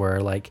these ones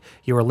were, like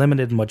you were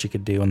limited in what you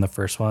could do in the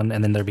first one,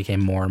 and then there became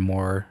more and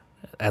more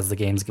as the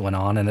games went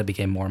on, and it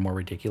became more and more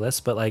ridiculous.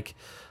 But like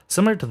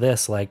similar to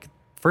this, like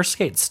first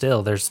Skate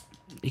still,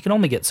 you can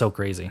only get so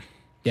crazy.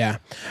 Yeah.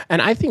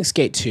 And I think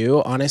Skate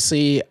 2,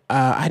 honestly,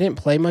 I didn't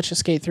play much of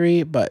Skate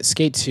 3, but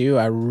Skate 2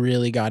 I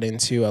really got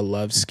into. I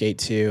loved Skate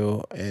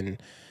 2,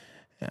 and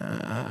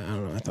I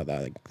don't know, I thought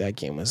that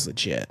game was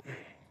legit.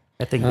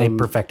 I think they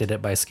perfected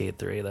it by Skate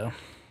 3, though.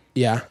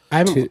 Yeah.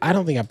 I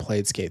don't think I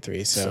played Skate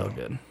 3, So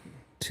good.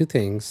 2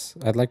 things.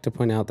 I'd like to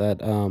point out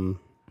that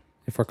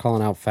if we're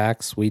calling out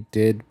facts, we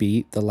did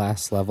beat the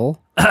last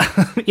level.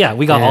 Yeah,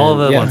 we got all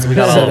of the ones. We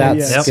got so all of them.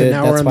 that's Yep. good. So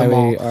now That's we're in the why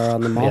mall. we are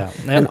on the mall. Yeah.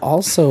 Yep. And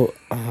also,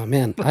 oh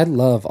man, I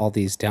love all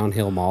these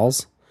downhill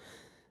malls.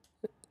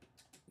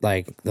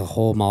 Like the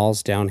whole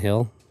mall's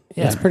downhill.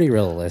 Yeah. It's pretty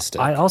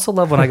realistic. I also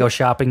love when I go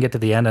shopping, get to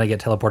the end, and I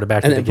get teleported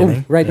back to and the then beginning.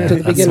 boom, right to the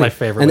That's beginning. my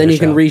favorite. And way then to you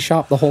can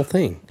shop. reshop the whole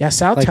thing. Yeah,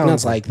 Southtown's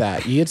nothing. like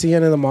that. You get to the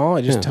end of the mall,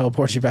 it just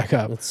teleports you back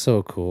up. It's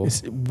so cool.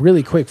 It's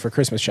really quick for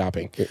Christmas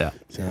shopping. Yeah.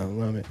 So I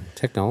love it.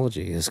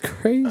 Technology is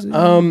crazy.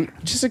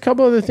 Just a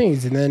couple other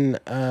things, and then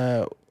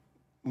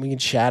we can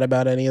chat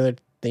about any other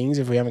things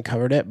if we haven't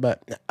covered it.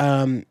 But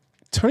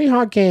Tony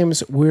Hawk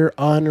games were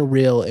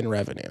unreal in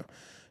revenue.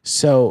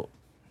 So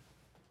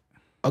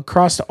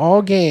across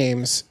all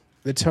games,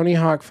 the Tony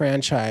Hawk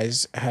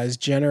franchise has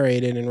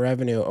generated in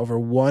revenue over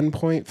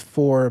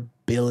 $1.4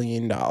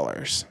 billion.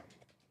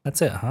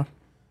 That's it, huh?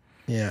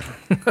 Yeah.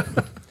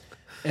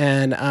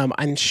 And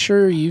I'm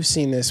sure you've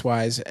seen this,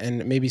 Wise,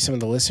 and maybe some of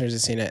the listeners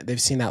have seen it.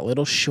 They've seen that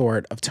little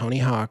short of Tony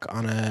Hawk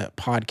on a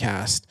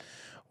podcast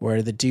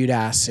where the dude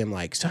asks him,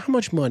 like, so how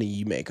much money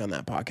you make on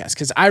that podcast?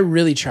 Because I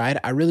really tried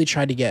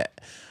to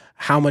get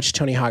how much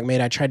Tony Hawk made.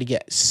 I tried to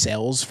get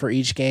sales for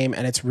each game,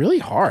 and it's really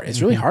hard.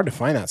 It's really hard to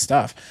find that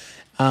stuff.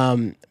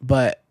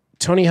 But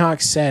Tony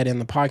Hawk said in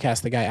the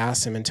podcast, the guy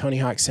asked him, and Tony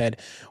Hawk said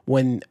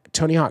when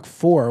Tony Hawk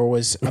 4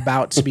 was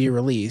about to be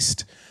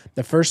released,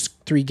 the first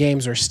 3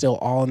 games are still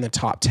all in the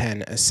top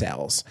 10 as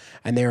sales.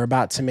 And they were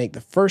about to make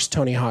the first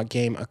Tony Hawk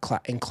game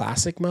in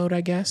classic mode,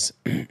 I guess.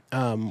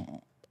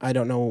 I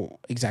don't know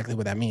exactly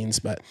what that means,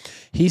 but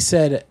he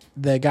said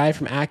the guy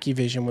from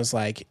Activision was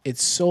like, it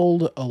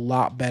sold a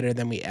lot better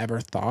than we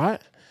ever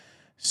thought.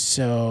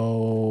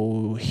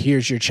 So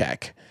here's your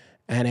check.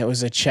 And it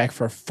was a check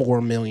for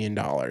 $4 million.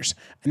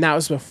 And that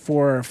was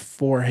before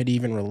 4 had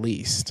even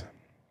released.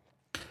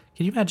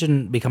 Can you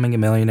imagine becoming a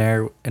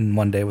millionaire in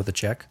one day with a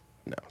check?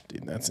 No,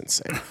 dude, that's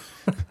insane.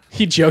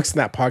 He jokes in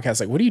that podcast,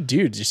 like, what do you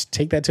do? Just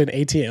take that to an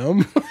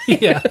ATM?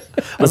 Yeah.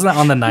 Wasn't that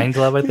on the 9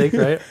 Club, I think,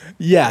 right?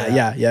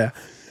 Yeah.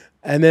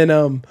 And then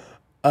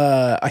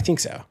I think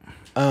so.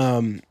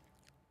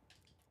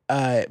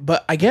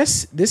 but I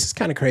guess this is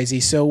kind of crazy.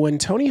 So when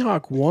Tony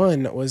Hawk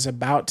 1 was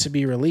about to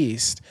be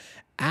released,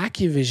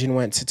 Activision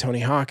went to Tony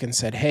Hawk and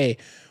said, hey,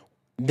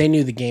 they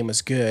knew the game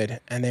was good,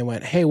 and they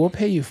went, hey, we'll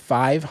pay you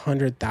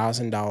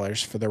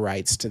 $500,000 for the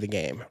rights to the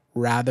game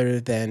rather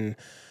than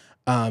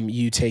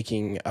you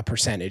taking a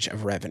percentage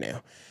of revenue.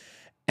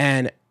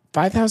 And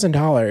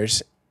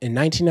 $5,000 in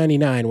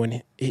 1999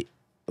 when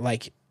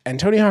and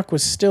Tony Hawk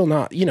was still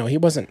not, he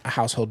wasn't a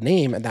household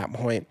name at that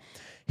point.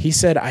 He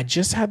said, I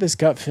just had this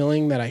gut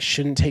feeling that I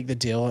shouldn't take the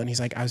deal. And he's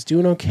like, I was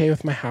doing okay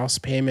with my house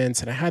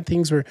payments, and I had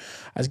things where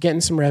I was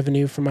getting some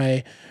revenue from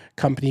my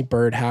company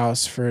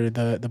Birdhouse for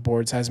the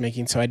boards I was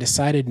making. So I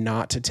decided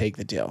not to take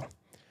the deal.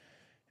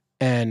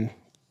 And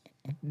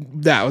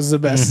that was the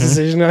best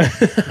decision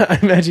I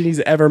imagine he's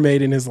ever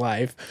made in his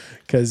life,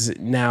 because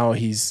now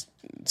he's,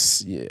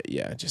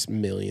 just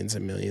millions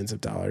and millions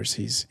of dollars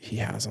he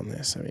has on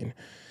this. I mean,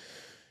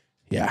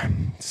 yeah.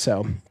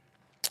 So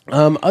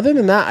other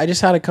than that, I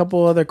just had a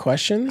couple other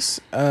questions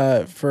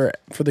for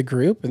the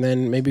group, and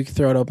then maybe we could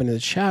throw it open to the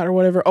chat or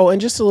whatever. Oh, and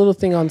just a little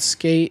thing on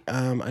Skate.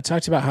 I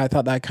talked about how I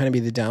thought that'd kind of be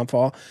the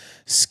downfall.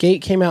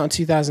 Skate came out in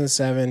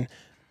 2007.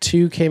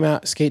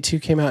 Skate 2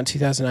 came out in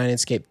 2009, and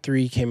Skate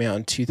 3 came out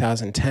in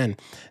 2010.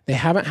 They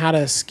haven't had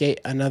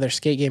another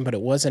Skate game, but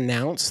it was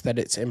announced that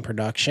it's in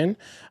production.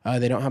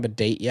 They don't have a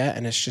date yet,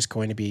 and it's just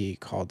going to be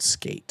called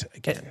Skate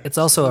again. It's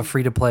also a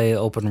free-to-play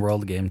open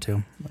world game,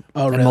 too.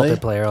 Oh, and really?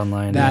 Multiplayer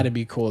online. That'd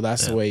be cool.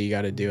 That's the way you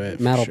got to do it.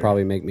 Matt will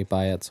probably make me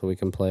buy it so we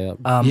can play it.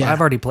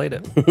 I've already played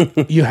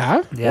it. You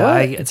have? Yeah, What?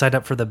 I signed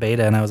up for the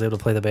beta, and I was able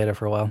to play the beta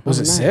for a while. Was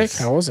it nice.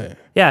 sick? How was it?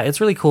 Yeah,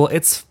 it's really cool.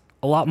 It's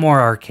a lot more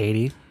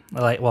arcadey.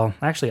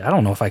 Actually, I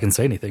don't know if I can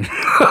say anything.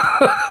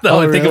 Now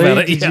I think really? about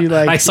it. Did Yeah, you,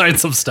 I signed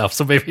some stuff,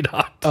 so maybe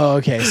not. Oh,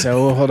 okay.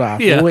 So we'll hold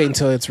off. Yeah. We'll wait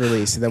until it's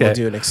released, and then we'll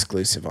Okay. do an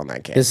exclusive on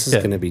that game. This is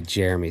going to be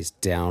Jeremy's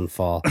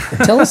downfall.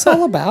 Tell us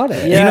all about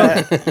it. You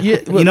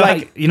know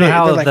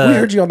how they're like, the- we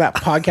heard you on that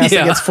podcast that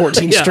Yeah. gets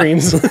 14 Yeah.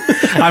 streams.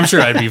 I'm sure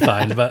I'd be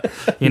fine, but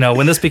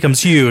when this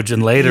becomes huge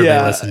and later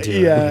they listen to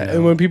it. yeah.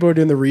 And when people are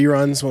doing the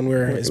reruns when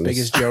we're as big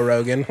as Joe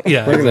Rogan,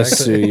 Yeah, We're going to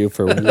exactly. sue you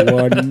for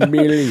 $1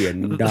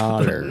 million.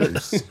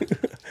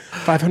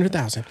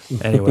 500,000.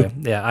 Anyway,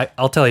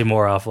 I'll tell you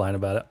more offline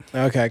about it.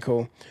 Okay,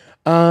 cool.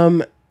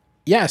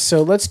 Yeah,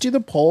 so let's do the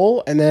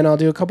poll, and then I'll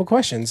do a couple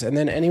questions, and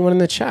then anyone in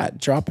the chat,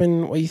 drop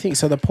in what you think.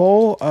 So the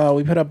poll,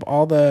 we put up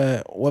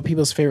what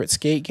people's favorite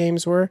Skate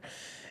games were,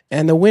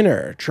 and the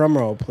winner, drum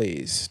roll,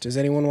 please. Does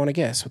anyone want to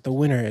guess what the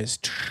winner is?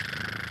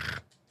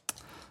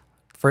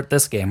 For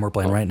this game we're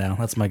playing right now,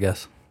 that's my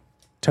guess.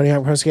 Tony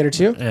Hawk Pro Skater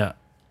 2? Yeah.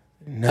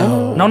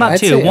 No. No, not I'd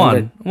two. say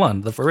One,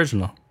 the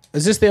original.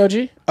 Is this the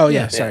OG? Oh,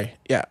 yeah, sorry.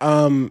 Yeah.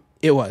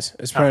 It was.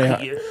 It's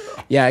probably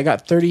yeah, I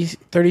got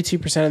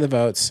 32% of the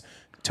votes.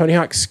 Tony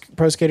Hawk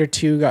Pro Skater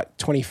 2 got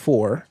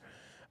 24.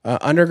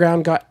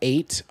 Underground got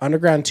 8.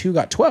 Underground 2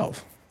 got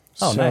 12.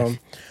 Oh, nice.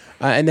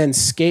 And then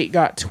Skate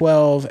got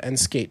 12, and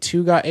Skate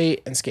 2 got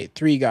 8, and Skate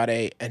 3 got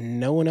 8, and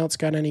no one else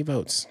got any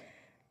votes.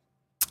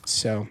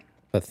 So,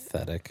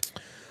 Pathetic.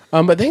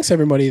 but thanks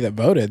everybody that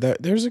voted.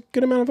 There's a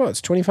good amount of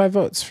votes. 25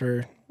 votes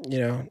for,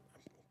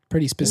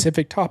 pretty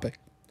specific topic.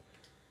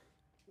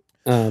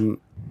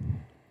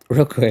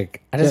 Real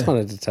quick, I just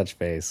wanted to touch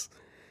base.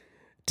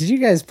 Did you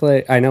guys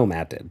play? I know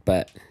Matt did,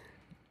 but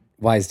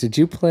Wise, did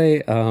you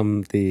play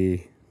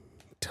the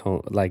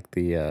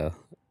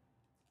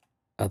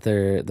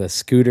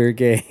scooter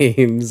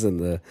games and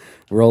the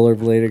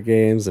rollerblader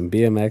games and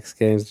BMX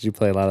games? Did you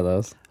play a lot of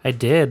those? I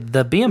did.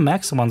 The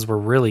BMX ones were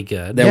really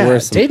good. There were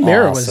some Dave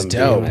Mirra was awesome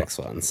dope.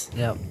 BMX ones.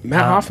 Yeah.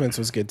 Matt Hoffman's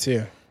was good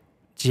too.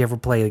 Did you ever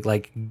play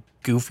like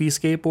goofy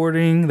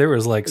skateboarding? There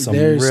was like some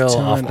There's real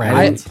ton. off-brand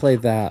I ones. didn't play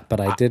that, but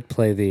I did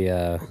play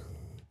the.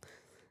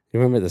 You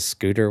remember the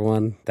scooter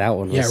one? That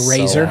one was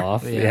Razor. so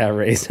off. Yeah. Yeah,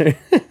 Razor.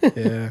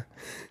 Yeah.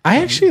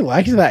 I actually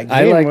liked that game.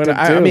 I liked when it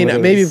I too, mean, but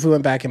it maybe was- if we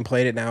went back and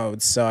played it now, it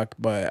would suck.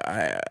 But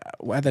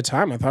at the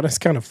time, I thought it was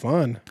kind of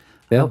fun.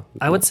 Yeah.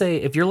 I would say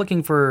if you're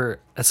looking for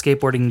a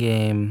skateboarding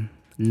game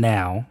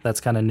now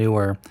that's kind of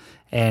newer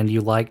and you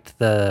liked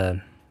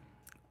the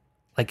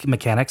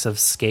mechanics of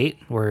Skate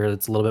where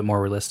it's a little bit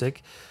more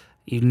realistic,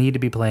 you need to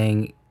be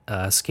playing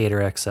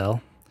Skater XL,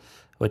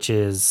 which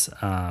is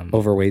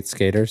Overweight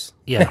skaters.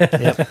 yep.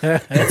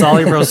 It's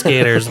Ollie Pro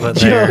skaters, but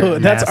they're Yo,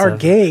 that's our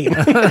massive. game.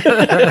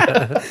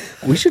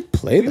 We should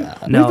play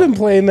that. No, We've been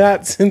playing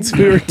that since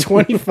we were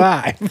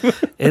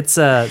 25. it's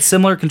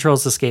similar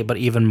controls to Skate, but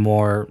even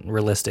more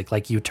realistic.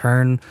 Like you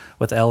turn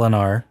with L and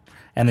R,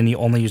 and then you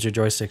only use your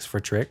joysticks for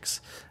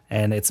tricks,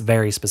 and it's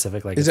very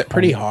specific. Like, Is it's it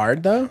pretty only-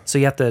 hard though? So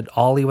you have to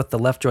ollie with the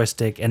left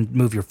joystick and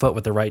move your foot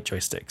with the right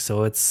joystick.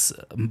 So it's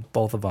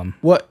both of them.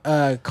 What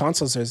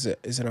consoles is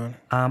it on?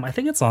 I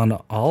think it's on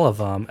all of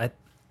them.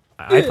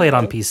 I play it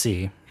on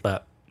PC,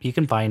 but you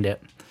can find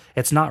it.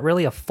 It's not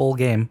really a full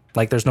game.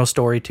 Like there's no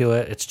story to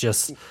it. It's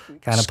just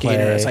kind of Skater.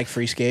 play. It's like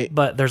free skate.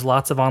 But there's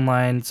lots of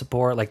online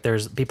support. Like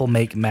there's people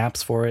make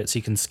maps for it, so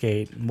you can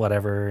skate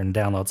whatever and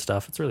download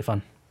stuff. It's really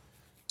fun.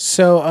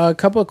 So a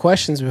couple of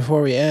questions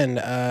before we end.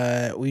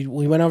 We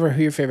went over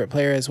who your favorite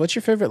player is. What's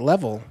your favorite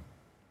level?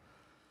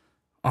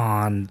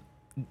 on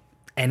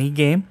any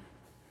game?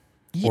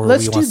 Or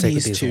Let's we do wanna stick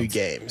with these two ones?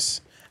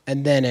 games,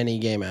 and then any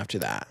game after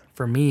that.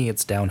 For me,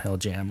 it's Downhill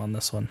Jam on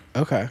this one.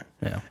 Okay.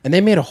 Yeah. And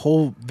they made a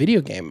whole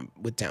video game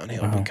with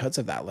Downhill Uh-huh. because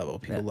of that level.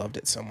 People loved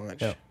it so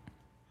much. Yep.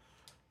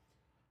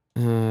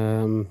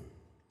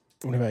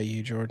 What about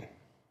you, Jordan?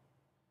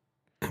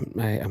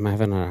 I'm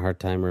having a hard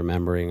time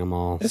remembering them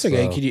all. It's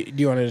okay. so- Do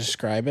you want to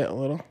describe it a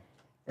little,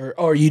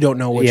 or you don't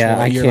know which yeah,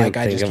 one? I You're can't like,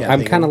 I think just of. can't. I'm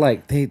think kind of of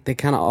like they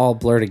kind of all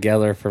blur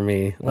together for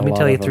me. Let me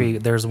tell you three.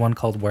 There's one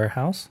called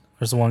Warehouse.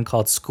 There's one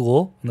called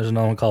School, and there's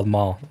another one called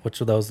Mall. Which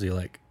of those do you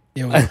like?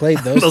 Yeah, we played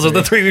those. Those are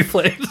the three. three we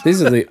played.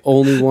 These are the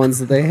only ones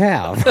that they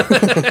have.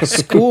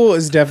 School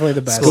is definitely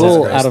the best.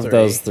 School of out of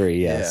those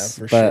three, yes.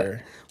 Yeah, for But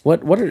sure.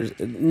 What are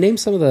name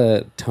some of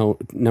the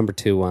number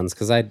 2 ones?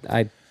 Because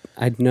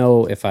I'd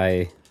know if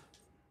I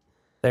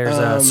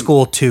There's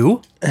School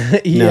 2.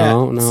 Yeah.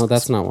 no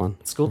that's not one.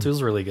 School 2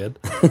 is really good.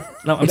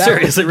 No, I'm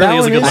serious. It really That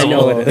is a one good I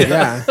level. know it is.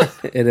 Yeah.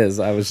 It is.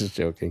 I was just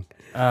joking.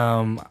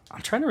 I'm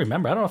trying to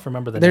remember. I don't know if I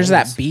remember the There's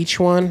names. that beach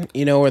one,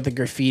 where the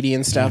graffiti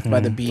and stuff by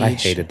the beach. I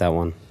hated that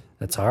one.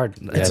 It's hard.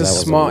 It's that a was a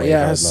small, way it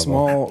hard has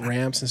level. small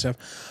ramps and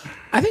stuff.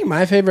 I think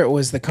my favorite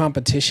was the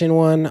competition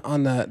one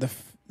on the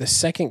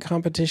second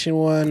competition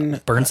one.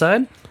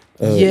 Burnside?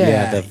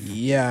 Yeah.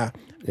 yeah,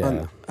 I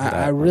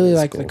that one really is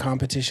like the cool.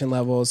 competition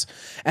levels,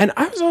 and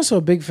I was also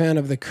a big fan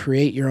of the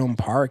create your own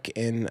park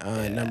in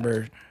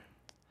number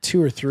 2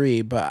 or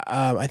 3, but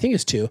I think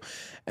it's 2.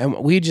 And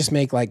we just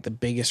make like the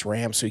biggest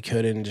ramps we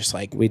could and just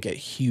like we get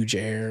huge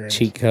air. And,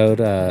 cheat code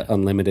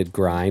unlimited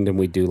grind, and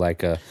we do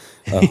like a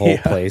whole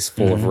place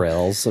full of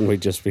rails, and we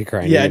just be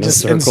grinding yeah, in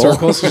just a in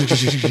circle.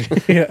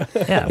 circles. yeah,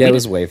 Yeah. Yeah, it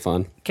was way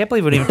fun. Can't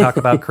believe we didn't even talk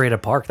about Create a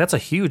Park. That's a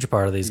huge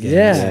part of these games.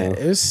 yeah,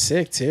 it was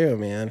sick too,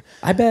 man.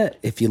 I bet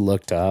if you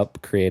looked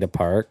up Create a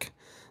Park,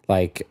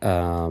 like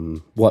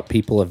what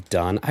people have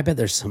done, I bet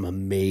there's some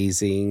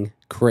amazing,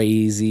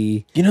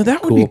 crazy,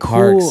 That would cool be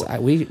parks.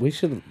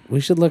 cool. We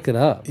should look it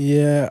up.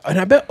 Yeah, and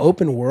I bet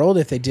open world,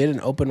 if they did an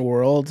open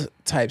world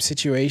type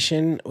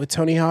situation with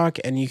Tony Hawk,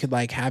 and you could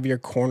like have your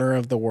corner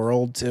of the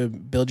world to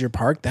build your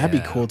park, that'd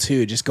be cool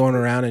too. Just going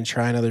around and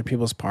trying other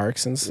people's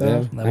parks and Yeah.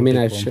 stuff. That I would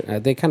mean, be cool.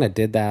 they kind of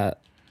did that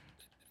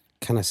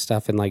kind of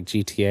stuff in like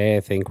GTA,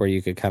 I think, where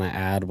you could kind of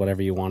add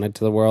whatever you wanted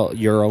to the world,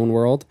 your own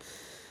world.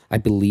 I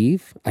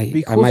believe. It'd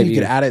be I cool might if you be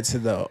could add it to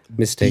the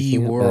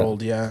mistaking it, but-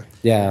 world. Yeah,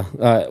 Yeah.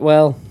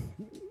 Well,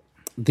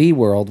 the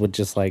world would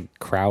just like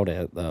crowd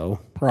it though.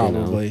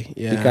 probably.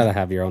 You Yeah, gotta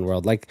have your own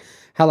world. Like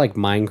how like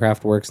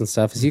Minecraft works and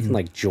stuff is you can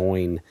like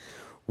join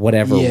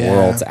whatever Yeah.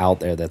 world's out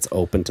there that's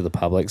open to the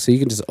public. So you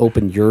can just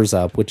open yours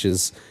up, which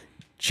is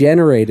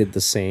generated the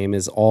same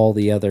as all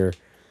the other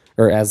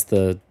or as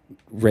the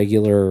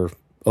regular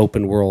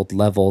open world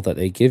level that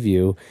they give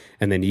you,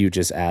 and then you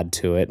just add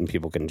to it and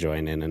people can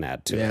join in and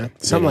add to yeah, it.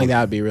 something like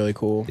that would be really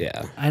cool.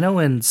 Yeah. I know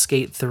in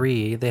Skate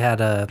 3, they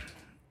had a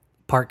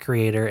park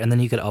creator, and then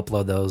you could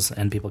upload those,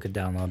 and people could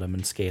download them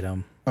and skate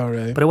them. Oh,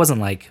 really? But it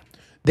wasn't like...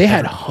 They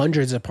had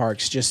hundreds of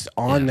parks just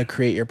on the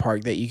Create Your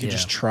Park that you could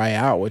just Yeah. try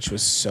out, which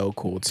was so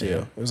cool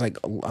too. It was like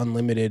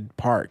unlimited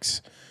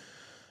parks.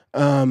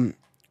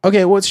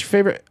 Okay, what's your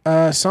favorite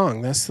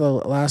song? That's the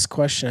last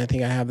question I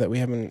think I have that we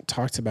haven't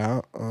talked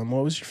about.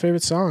 What was your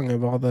favorite song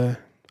of all the?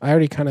 I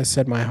already kind of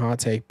said my hot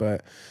take,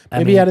 but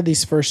maybe out of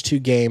these first 2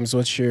 games,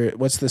 what's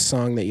the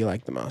song that you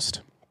like the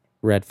most?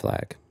 Red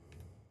Flag.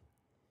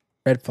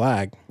 Red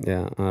Flag.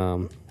 Yeah.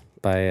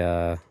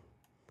 By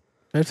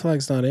Red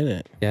Flag's not in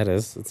it. yeah, it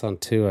is. It's on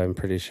 2, I'm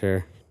pretty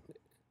sure.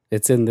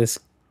 It's in this.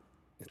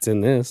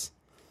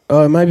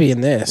 Oh, it might be in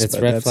this. It's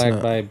but Red that's Flag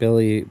not. by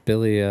Billy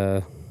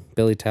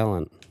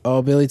Talent.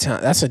 Oh, Billy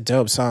Talent. That's a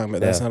dope song, but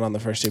that's Yeah. not on the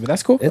first 2. But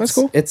that's cool. It's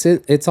That's cool.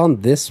 It's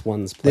on this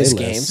one's playlist. This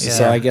game?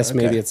 So Yeah. I guess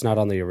maybe Okay. it's not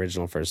on the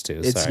original first 2.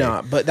 It's Sorry.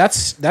 not, but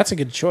that's a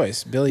good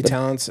choice. Billy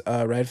Talent's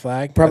Red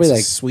Flag. Probably That's a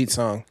like- sweet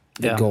song.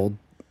 The Yeah. gold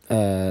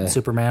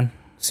Superman.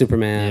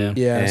 Superman.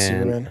 Yeah, and-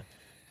 Superman.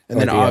 And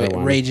or then the other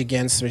one. Rage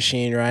Against the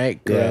Machine,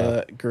 right?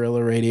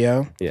 Guerrilla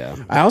Radio. Yeah.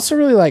 I also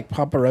really like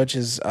Papa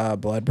Roach's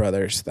Blood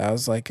Brothers. That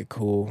was like a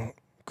cool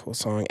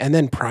song. And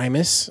then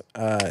Primus,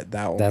 that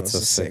one That's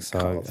was a sick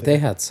song. call, too. They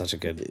had such a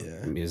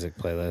good music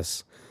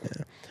playlist.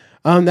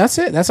 That's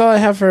it. That's all I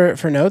have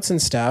for notes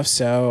and stuff.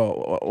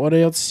 So what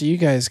else do you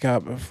guys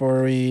got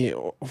before we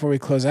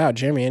close out?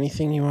 Jeremy,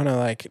 anything you want to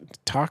like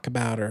talk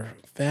about or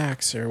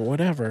facts or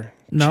whatever?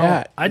 No,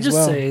 Chat I as just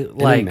well. say, Any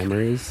like...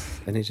 memories?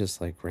 Any just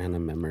like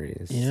random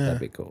memories? Yeah. That'd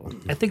be cool.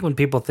 I think when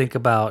people think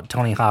about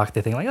Tony Hawk, they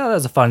think like, oh, that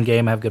was a fun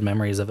game. I have good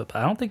memories of it. But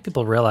I don't think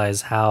people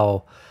realize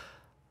how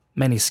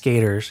many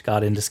skaters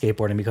got into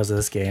skateboarding because of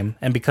this game.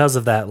 And because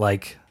of that,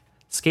 like,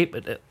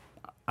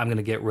 I'm going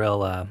to get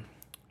real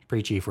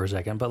preachy for a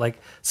second, but like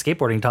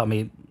skateboarding taught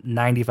me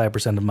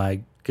 95% of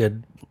my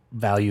good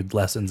valued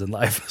lessons in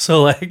life.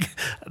 So like,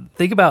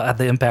 think about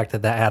the impact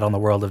that had on the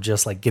world of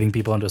just like getting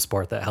people into a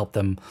sport that helped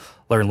them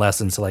learn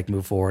lessons to like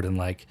move forward and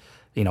like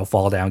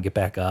fall down, get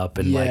back up,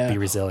 and like Yeah. be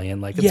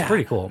resilient. Like it's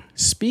pretty cool.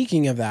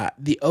 Speaking of that,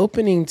 the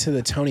opening to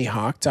the Tony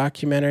Hawk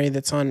documentary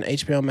that's on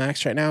HBO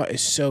Max right now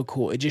is so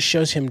cool. It just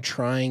shows him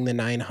trying the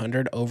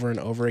 900 over and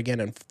over again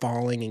and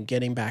falling and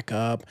getting back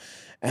up.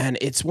 And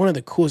it's one of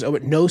the coolest.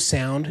 No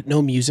sound,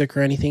 no music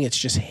or anything. It's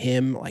just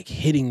him like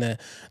hitting the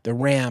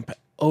ramp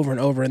over and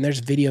over. And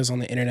there's videos on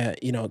the internet,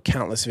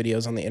 countless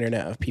videos on the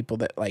internet of people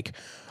that like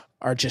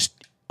are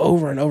just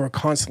over and over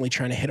constantly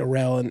trying to hit a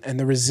rail, and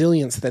the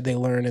resilience that they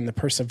learn and the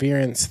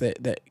perseverance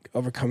that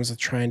overcomes with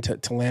trying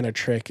to land a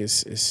trick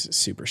is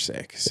super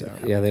sick. So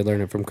Yeah, they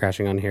learn it from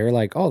crashing on here.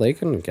 Like, oh, they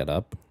can get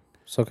up.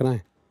 So can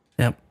I.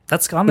 Yeah,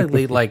 that's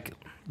commonly like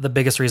the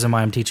biggest reason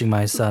why I'm teaching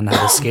my son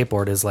how to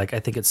skateboard is like I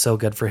think it's so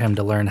good for him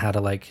to learn how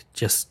to like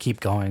just keep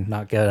going,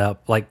 not get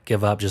up, like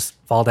give up, just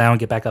fall down,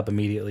 get back up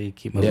immediately,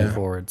 keep moving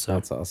forward. So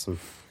That's awesome.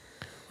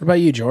 what about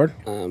you, Jord?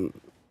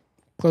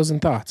 Closing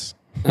thoughts.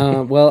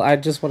 Well, I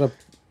just want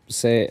to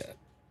say,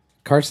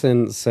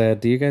 Carson said,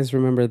 do you guys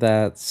remember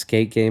that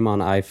skate game on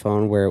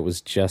iPhone where it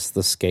was just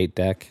the skate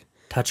deck?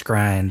 touch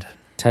grind.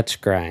 Touch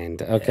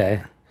grind.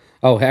 Okay.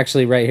 Oh,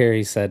 actually, right here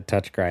he said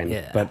touch grind.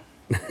 Yeah. But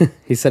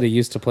he said he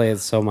used to play it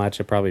so much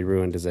it probably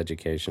ruined his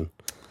education.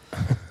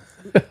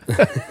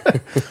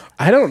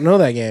 I don't know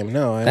that game.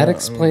 No, That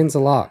explains a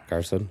lot,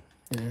 Carson.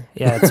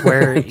 Yeah, it's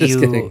where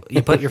kidding.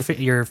 you put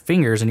your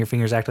fingers and your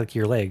fingers act like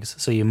your legs.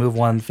 So you move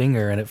one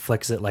finger and it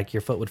flicks it like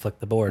your foot would flick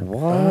the board.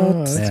 What? Oh,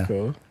 that's Yeah.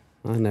 cool.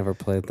 I never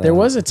played that. There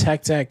was a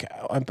tech deck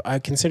I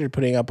considered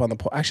putting up on the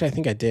poll. Actually, I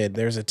think I did.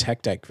 There's a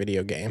tech deck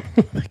video game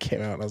that came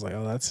out, and I was like,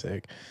 "Oh, that's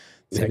sick."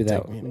 maybe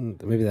Tech that.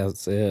 deck. Maybe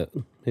that's it.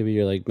 Maybe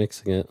you're like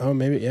mixing it. Oh,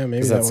 maybe maybe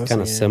Because that that's was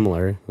kind of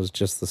similar. It was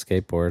just the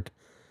skateboard.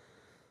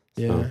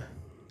 Yeah.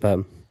 But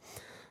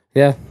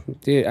yeah,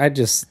 dude, I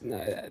just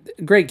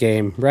great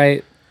game,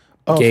 right?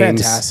 Oh,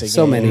 Games, fantastic!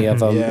 so game. many of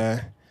them.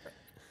 Yeah.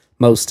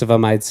 Most of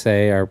them, I'd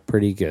say, are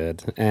pretty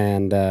good,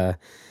 and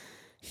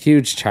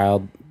huge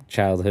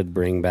childhood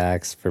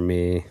bringbacks for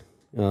me.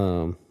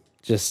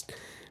 Just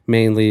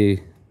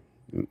mainly,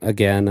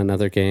 again,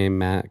 another game,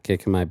 Matt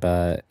kicking my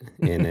butt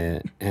in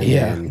it, and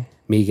then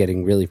me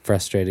getting really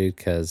frustrated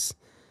because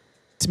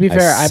To be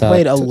fair, I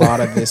played a sucked. lot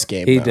of this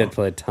game. he though. did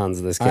play tons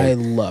of this game. I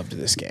loved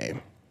this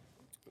game.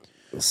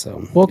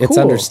 So Well, it's cool.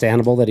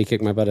 understandable that he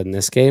kicked my butt in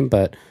this game,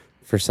 but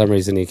for some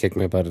reason he kicked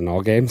my butt in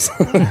all games.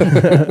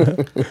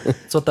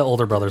 That's what the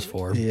older brother's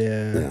for.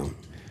 Yeah.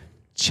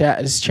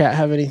 Does chat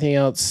have anything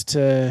else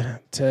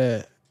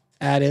to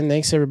add in?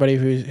 Thanks everybody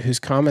who's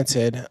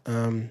commented.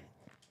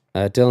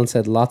 Dylan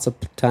said lots of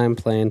time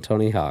playing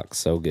Tony Hawk.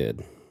 So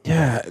good.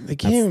 Yeah, the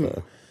game.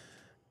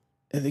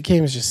 That's The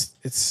game is just,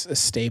 it's a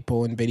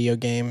staple in video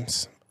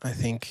games, I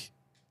think.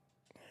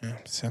 Yeah,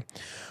 so.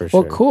 for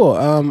Well, sure. cool.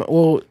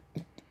 Well,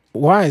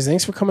 Wise,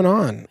 thanks for coming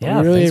on.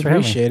 Yeah, we really thanks for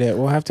having me. appreciate it.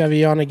 We'll have to have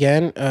you on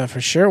again for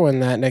sure when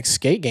that next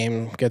skate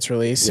game gets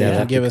released. Yeah, So you can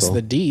that'd give be us cool.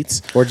 the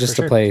deets. Or just For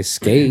to sure. play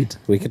Skate.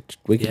 We could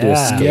do a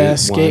Yeah. Skate Yeah,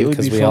 Skate would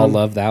because be we all fun.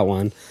 love that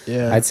one.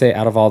 Yeah. I'd say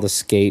out of all the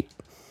skate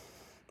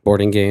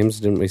boarding games,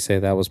 didn't we say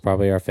that was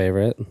probably our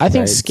favorite? I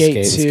think right? Skate,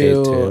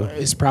 and 2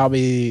 is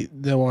probably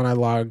the one I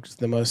logged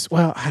the most.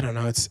 Well, I don't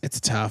know. It's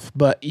tough.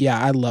 But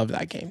yeah, I love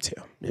that game too.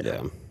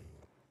 Yeah.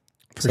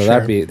 For So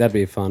sure. that'd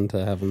be fun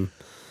to have them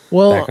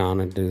Well, back on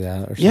and do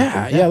that. Or something.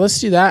 yeah, let's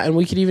do that. And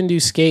we could even do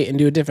Skate and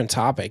do a different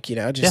topic,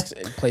 just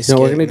play Skate.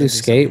 No, we're gonna and do then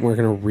Skate. And we're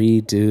gonna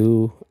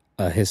redo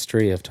a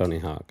history of Tony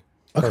Hawk.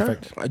 Okay.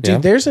 Perfect. Dude, Yeah.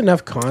 there's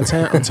enough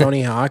content on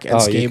Tony Hawk and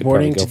Oh, you could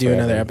probably skateboarding go to do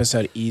another forever.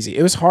 episode easy.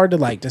 It was hard to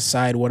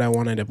decide what I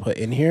wanted to put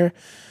in here.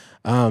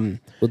 We'll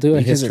do a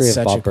Because history it's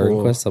of such a Bob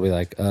cool- Burnquist. I'll be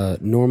like,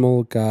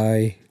 normal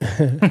guy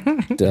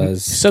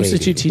does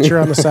Substitute skating. teacher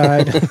on the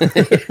side.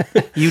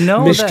 You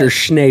know Mr. that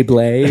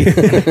Schneeblay.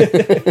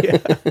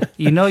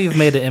 you know you've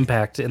made an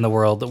impact in the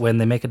world when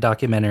they make a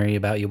documentary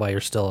about you while you're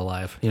still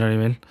alive. You know what I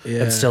mean?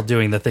 Yeah. And still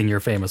doing the thing you're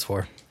famous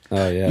for.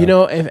 Oh yeah.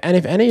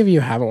 If any of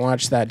you haven't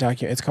watched that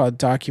document, it's called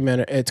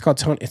documentary. It's called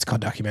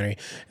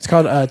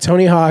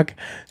Tony Hawk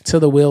Till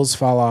the Wheels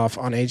Fall Off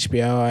on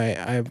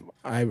HBO.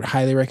 I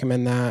highly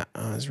recommend that.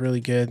 It's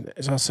really good.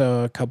 There's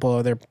also a couple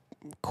other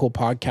cool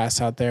podcasts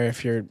out there.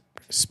 If you're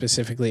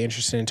specifically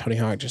interested in Tony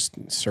Hawk, just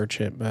search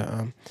it. But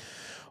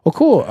well,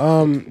 cool.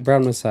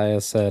 Brown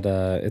Messiah said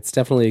it's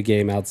definitely a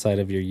game outside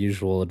of your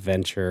usual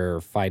adventure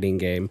or fighting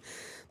game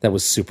that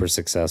was super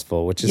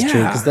successful, which is true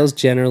Yeah. because those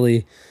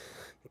generally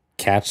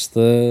catch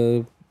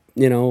the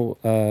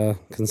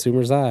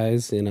consumer's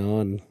eyes,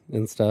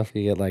 and stuff.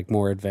 You get like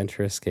more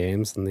adventurous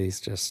games, and these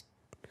just,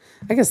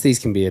 I guess these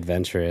can be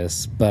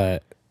adventurous,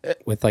 but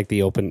with like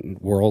the open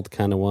world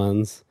kind of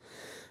ones.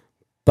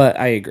 But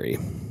I agree.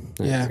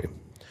 I Yeah. agree.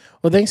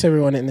 Well, thanks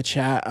everyone in the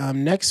chat.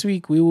 Next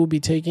week we will be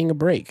taking a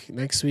break.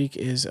 Next week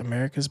is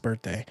America's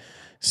birthday,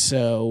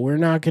 so we're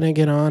not gonna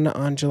get on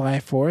July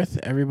 4th.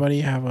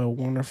 Everybody have a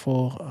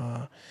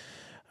wonderful,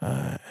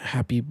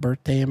 happy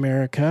birthday,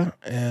 America,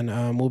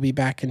 and we'll be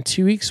back in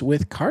 2 weeks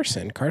with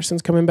Carson.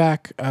 Carson's coming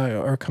back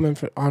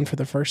on for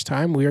the first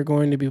time. We are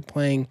going to be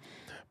playing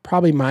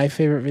probably my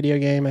favorite video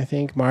game. I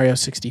think Mario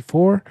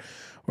 64.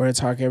 We're gonna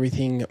talk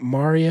everything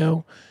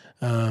Mario.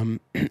 And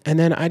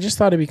then I just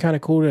thought it'd be kind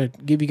of cool to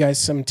give you guys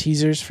some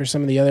teasers for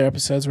some of the other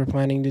episodes we're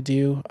planning to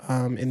do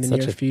in the Such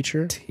near a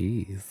future.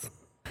 Tease.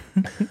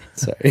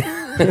 Sorry.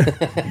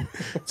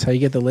 That's how you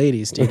get the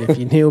ladies, dude. If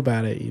you knew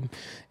about it, you'd,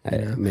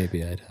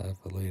 Maybe I'd have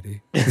a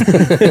lady.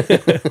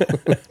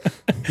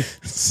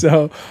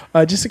 So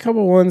just a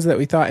couple ones that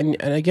we thought, and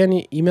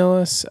again, email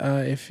us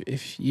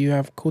if you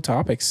have cool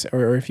topics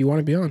or if you want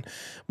to be on.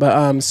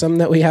 But some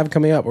that we have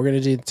coming up, we're going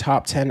to do the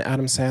top 10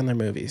 Adam Sandler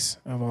movies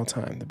of all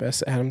time, the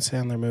best Adam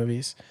Sandler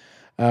movies.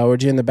 We're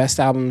doing the best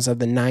albums of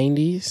the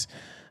 90s.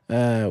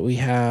 We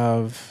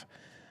have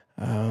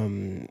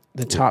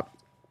the top...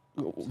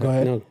 Go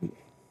ahead.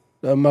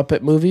 No,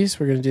 Muppet movies.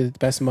 We're going to do the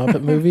best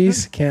Muppet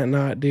movies. Can't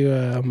not do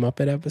a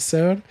Muppet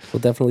episode. we'll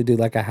definitely do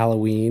like a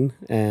Halloween,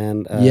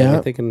 and Yeah.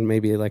 I'm thinking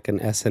maybe like an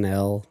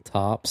SNL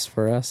tops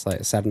for us,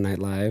 like Saturday Night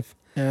Live.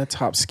 Yeah,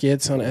 top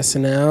skits on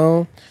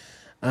SNL.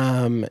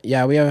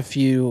 Yeah, we have a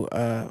few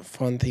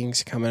fun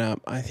things coming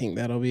up. I think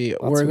that'll be...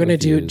 we're of going to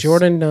do... reviews.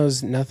 Jordan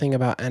knows nothing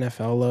about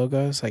NFL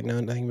logos, like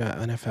nothing about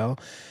NFL.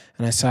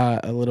 And I saw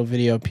a little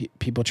video of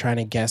people trying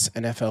to guess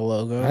NFL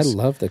logos. I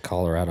love the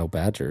Colorado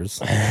Badgers.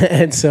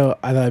 And so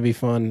I thought it'd be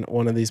fun.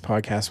 One of these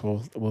podcasts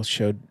will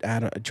show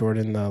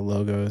Jordan the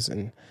logos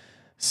and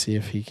see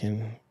if he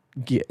can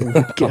guess man,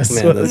 what the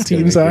that's gonna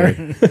teams be are,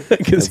 great.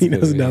 because he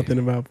That's knows gonna be- nothing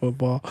about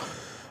football.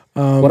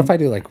 What if I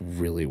do like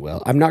really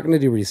well? I'm not going to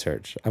do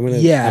research. I'm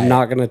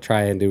not going to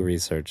try and do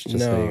research, just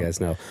so No. you guys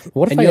know.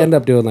 What if And I you'll- end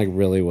up doing like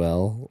really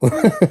well?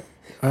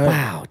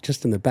 Wow,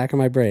 just in the back of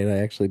my brain, I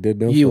actually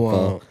did know You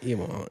football. won't. You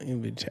won't. You'll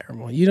be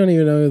terrible. You don't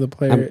even know who the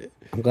player.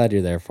 I'm glad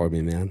you're there for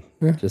me, man.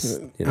 Just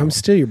I'm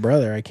still your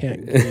brother. I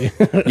can't give you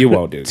you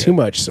won't do too good.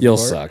 much support. You'll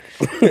suck.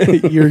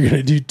 You're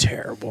gonna do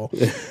terrible.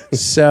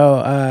 So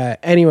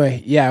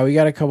anyway, yeah, we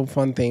got a couple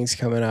fun things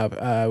coming up.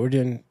 We're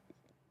doing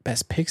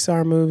best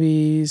Pixar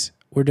movies.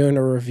 We're doing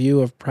a review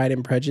of Pride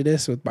and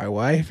Prejudice with my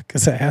wife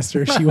because I asked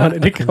her if she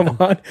wanted to come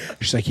on.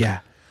 She's like, "Yeah,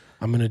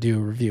 I'm gonna do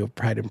a review of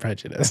Pride and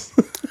Prejudice."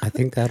 I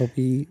think that'll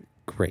be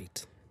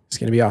great. It's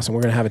gonna be awesome.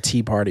 We're gonna have a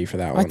tea party for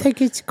that one. think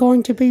it's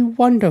going to be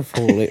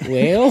wonderful. It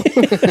will.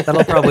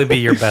 That'll probably be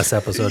your best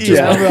episode. Just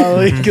Yeah,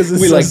 probably because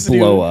we like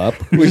blow up.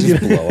 We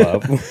just blow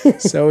up.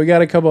 So we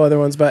got a couple other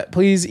ones, but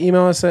please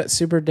email us at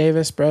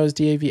superdavisbros,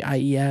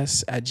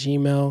 DAVIES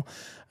 @gmail.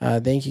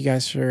 Thank you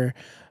guys for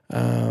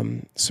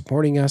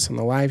supporting us on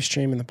the live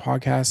stream and the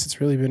podcast. It's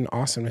really been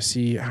awesome to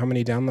see how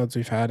many downloads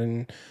we've had,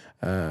 and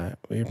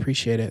we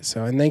appreciate it.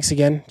 So, and thanks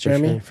again,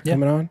 Jeremy, for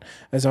coming on.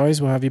 As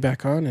always, we'll have you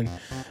back on, and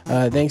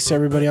thanks to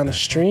everybody on the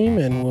stream,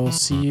 and we'll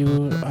see you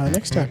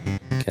next time.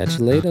 Catch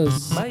you later.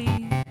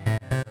 Bye.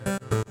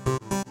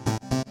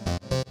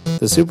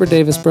 The Super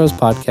Davis Bros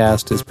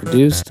podcast is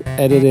produced,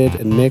 edited,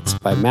 and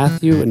mixed by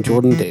Matthew and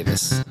Jordan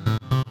Davis.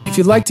 If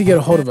you'd like to get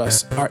a hold of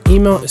us, our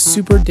email is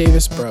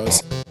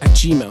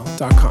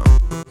superdavisbros@gmail.com.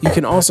 You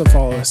can also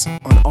follow us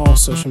on all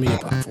social media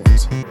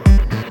platforms.